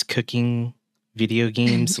streams, cooking, video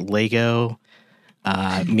games, Lego,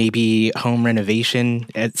 maybe home renovation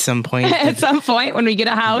at some point. At some point when we get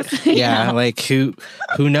a house. Yeah, like who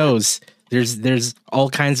knows? There's all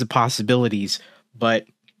kinds of possibilities. But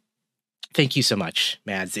thank you so much,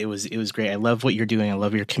 Mads. It was great. I love what you're doing. I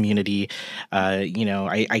love your community.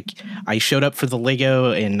 I showed up for the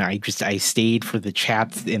Lego, and I stayed for the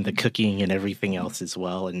chats and the cooking and everything else as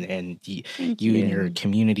well. And you and your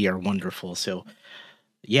community are wonderful. So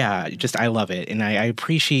yeah, I love it, and I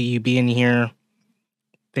appreciate you being here.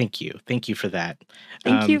 Thank you for that.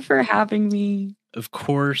 Thank you for having me. Of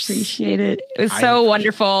course, appreciate it. It was so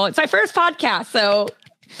wonderful. It's my first podcast, so.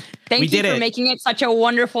 Thank you for making it such a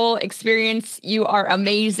wonderful experience. You are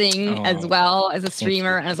amazing as well as a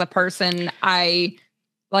streamer and as a person. I'm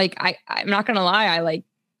not going to lie.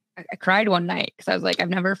 I cried one night because I was like, I've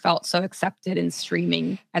never felt so accepted in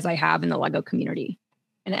streaming as I have in the Lego community.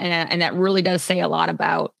 And that really does say a lot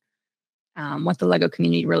about what the Lego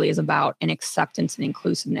community really is about, and acceptance and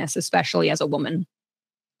inclusiveness, especially as a woman.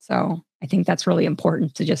 So I think that's really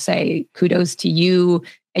important to just say kudos to you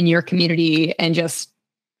and your community and just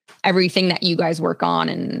everything that you guys work on,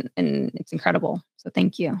 and it's incredible. So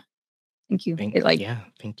thank you. Thank you. Thank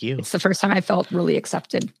you. It's the first time I felt really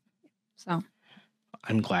accepted. So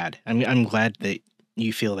I'm glad. I'm glad that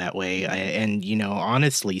you feel that way. And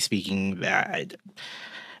honestly speaking,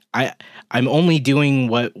 I'm only doing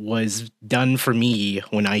what was done for me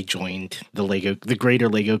when I joined the greater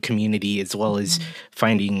Lego community, as well as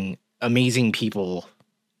finding amazing people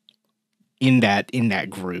in that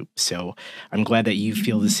group. So I'm glad that you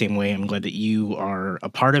feel the same way. I'm glad that you are a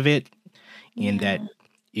part of it, and that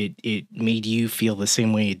it made you feel the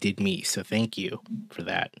same way it did me. So thank you for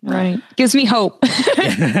that. Right. Gives me hope.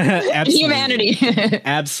 Absolutely. Humanity.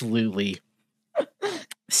 Absolutely.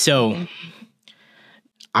 So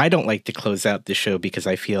I don't like to close out the show because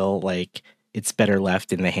I feel like it's better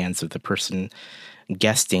left in the hands of the person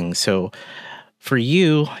guesting. So for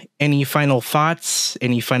you, any final thoughts,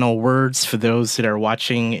 any final words for those that are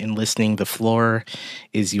watching and listening? The floor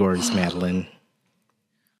is yours, Madeline.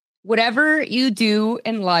 Whatever you do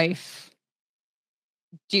in life,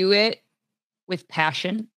 do it with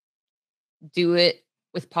passion. Do it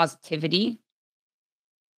with positivity.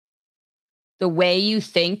 The way you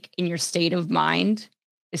think in your state of mind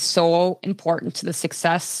is so important to the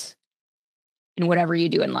success in whatever you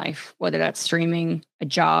do in life, whether that's streaming, a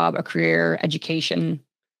job, a career, education.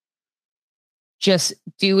 Just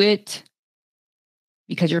do it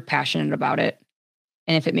because you're passionate about it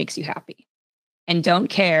and if it makes you happy. And don't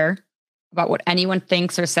care about what anyone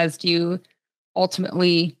thinks or says to you.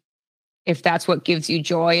 Ultimately, if that's what gives you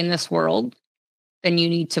joy in this world, then you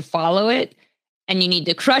need to follow it and you need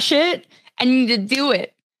to crush it and you need to do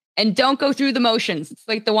it. And don't go through the motions. It's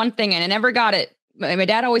like the one thing, and I never got it. My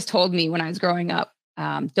dad always told me when I was growing up,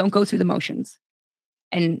 don't go through the motions.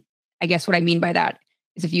 And I guess what I mean by that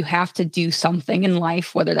is if you have to do something in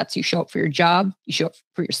life, whether that's you show up for your job, you show up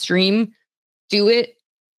for your stream, do it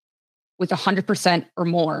with 100% or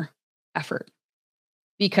more effort,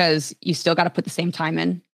 because you still got to put the same time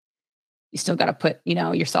in. You still got to put,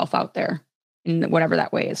 yourself out there in whatever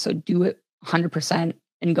that way is. So do it 100%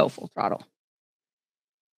 and go full throttle.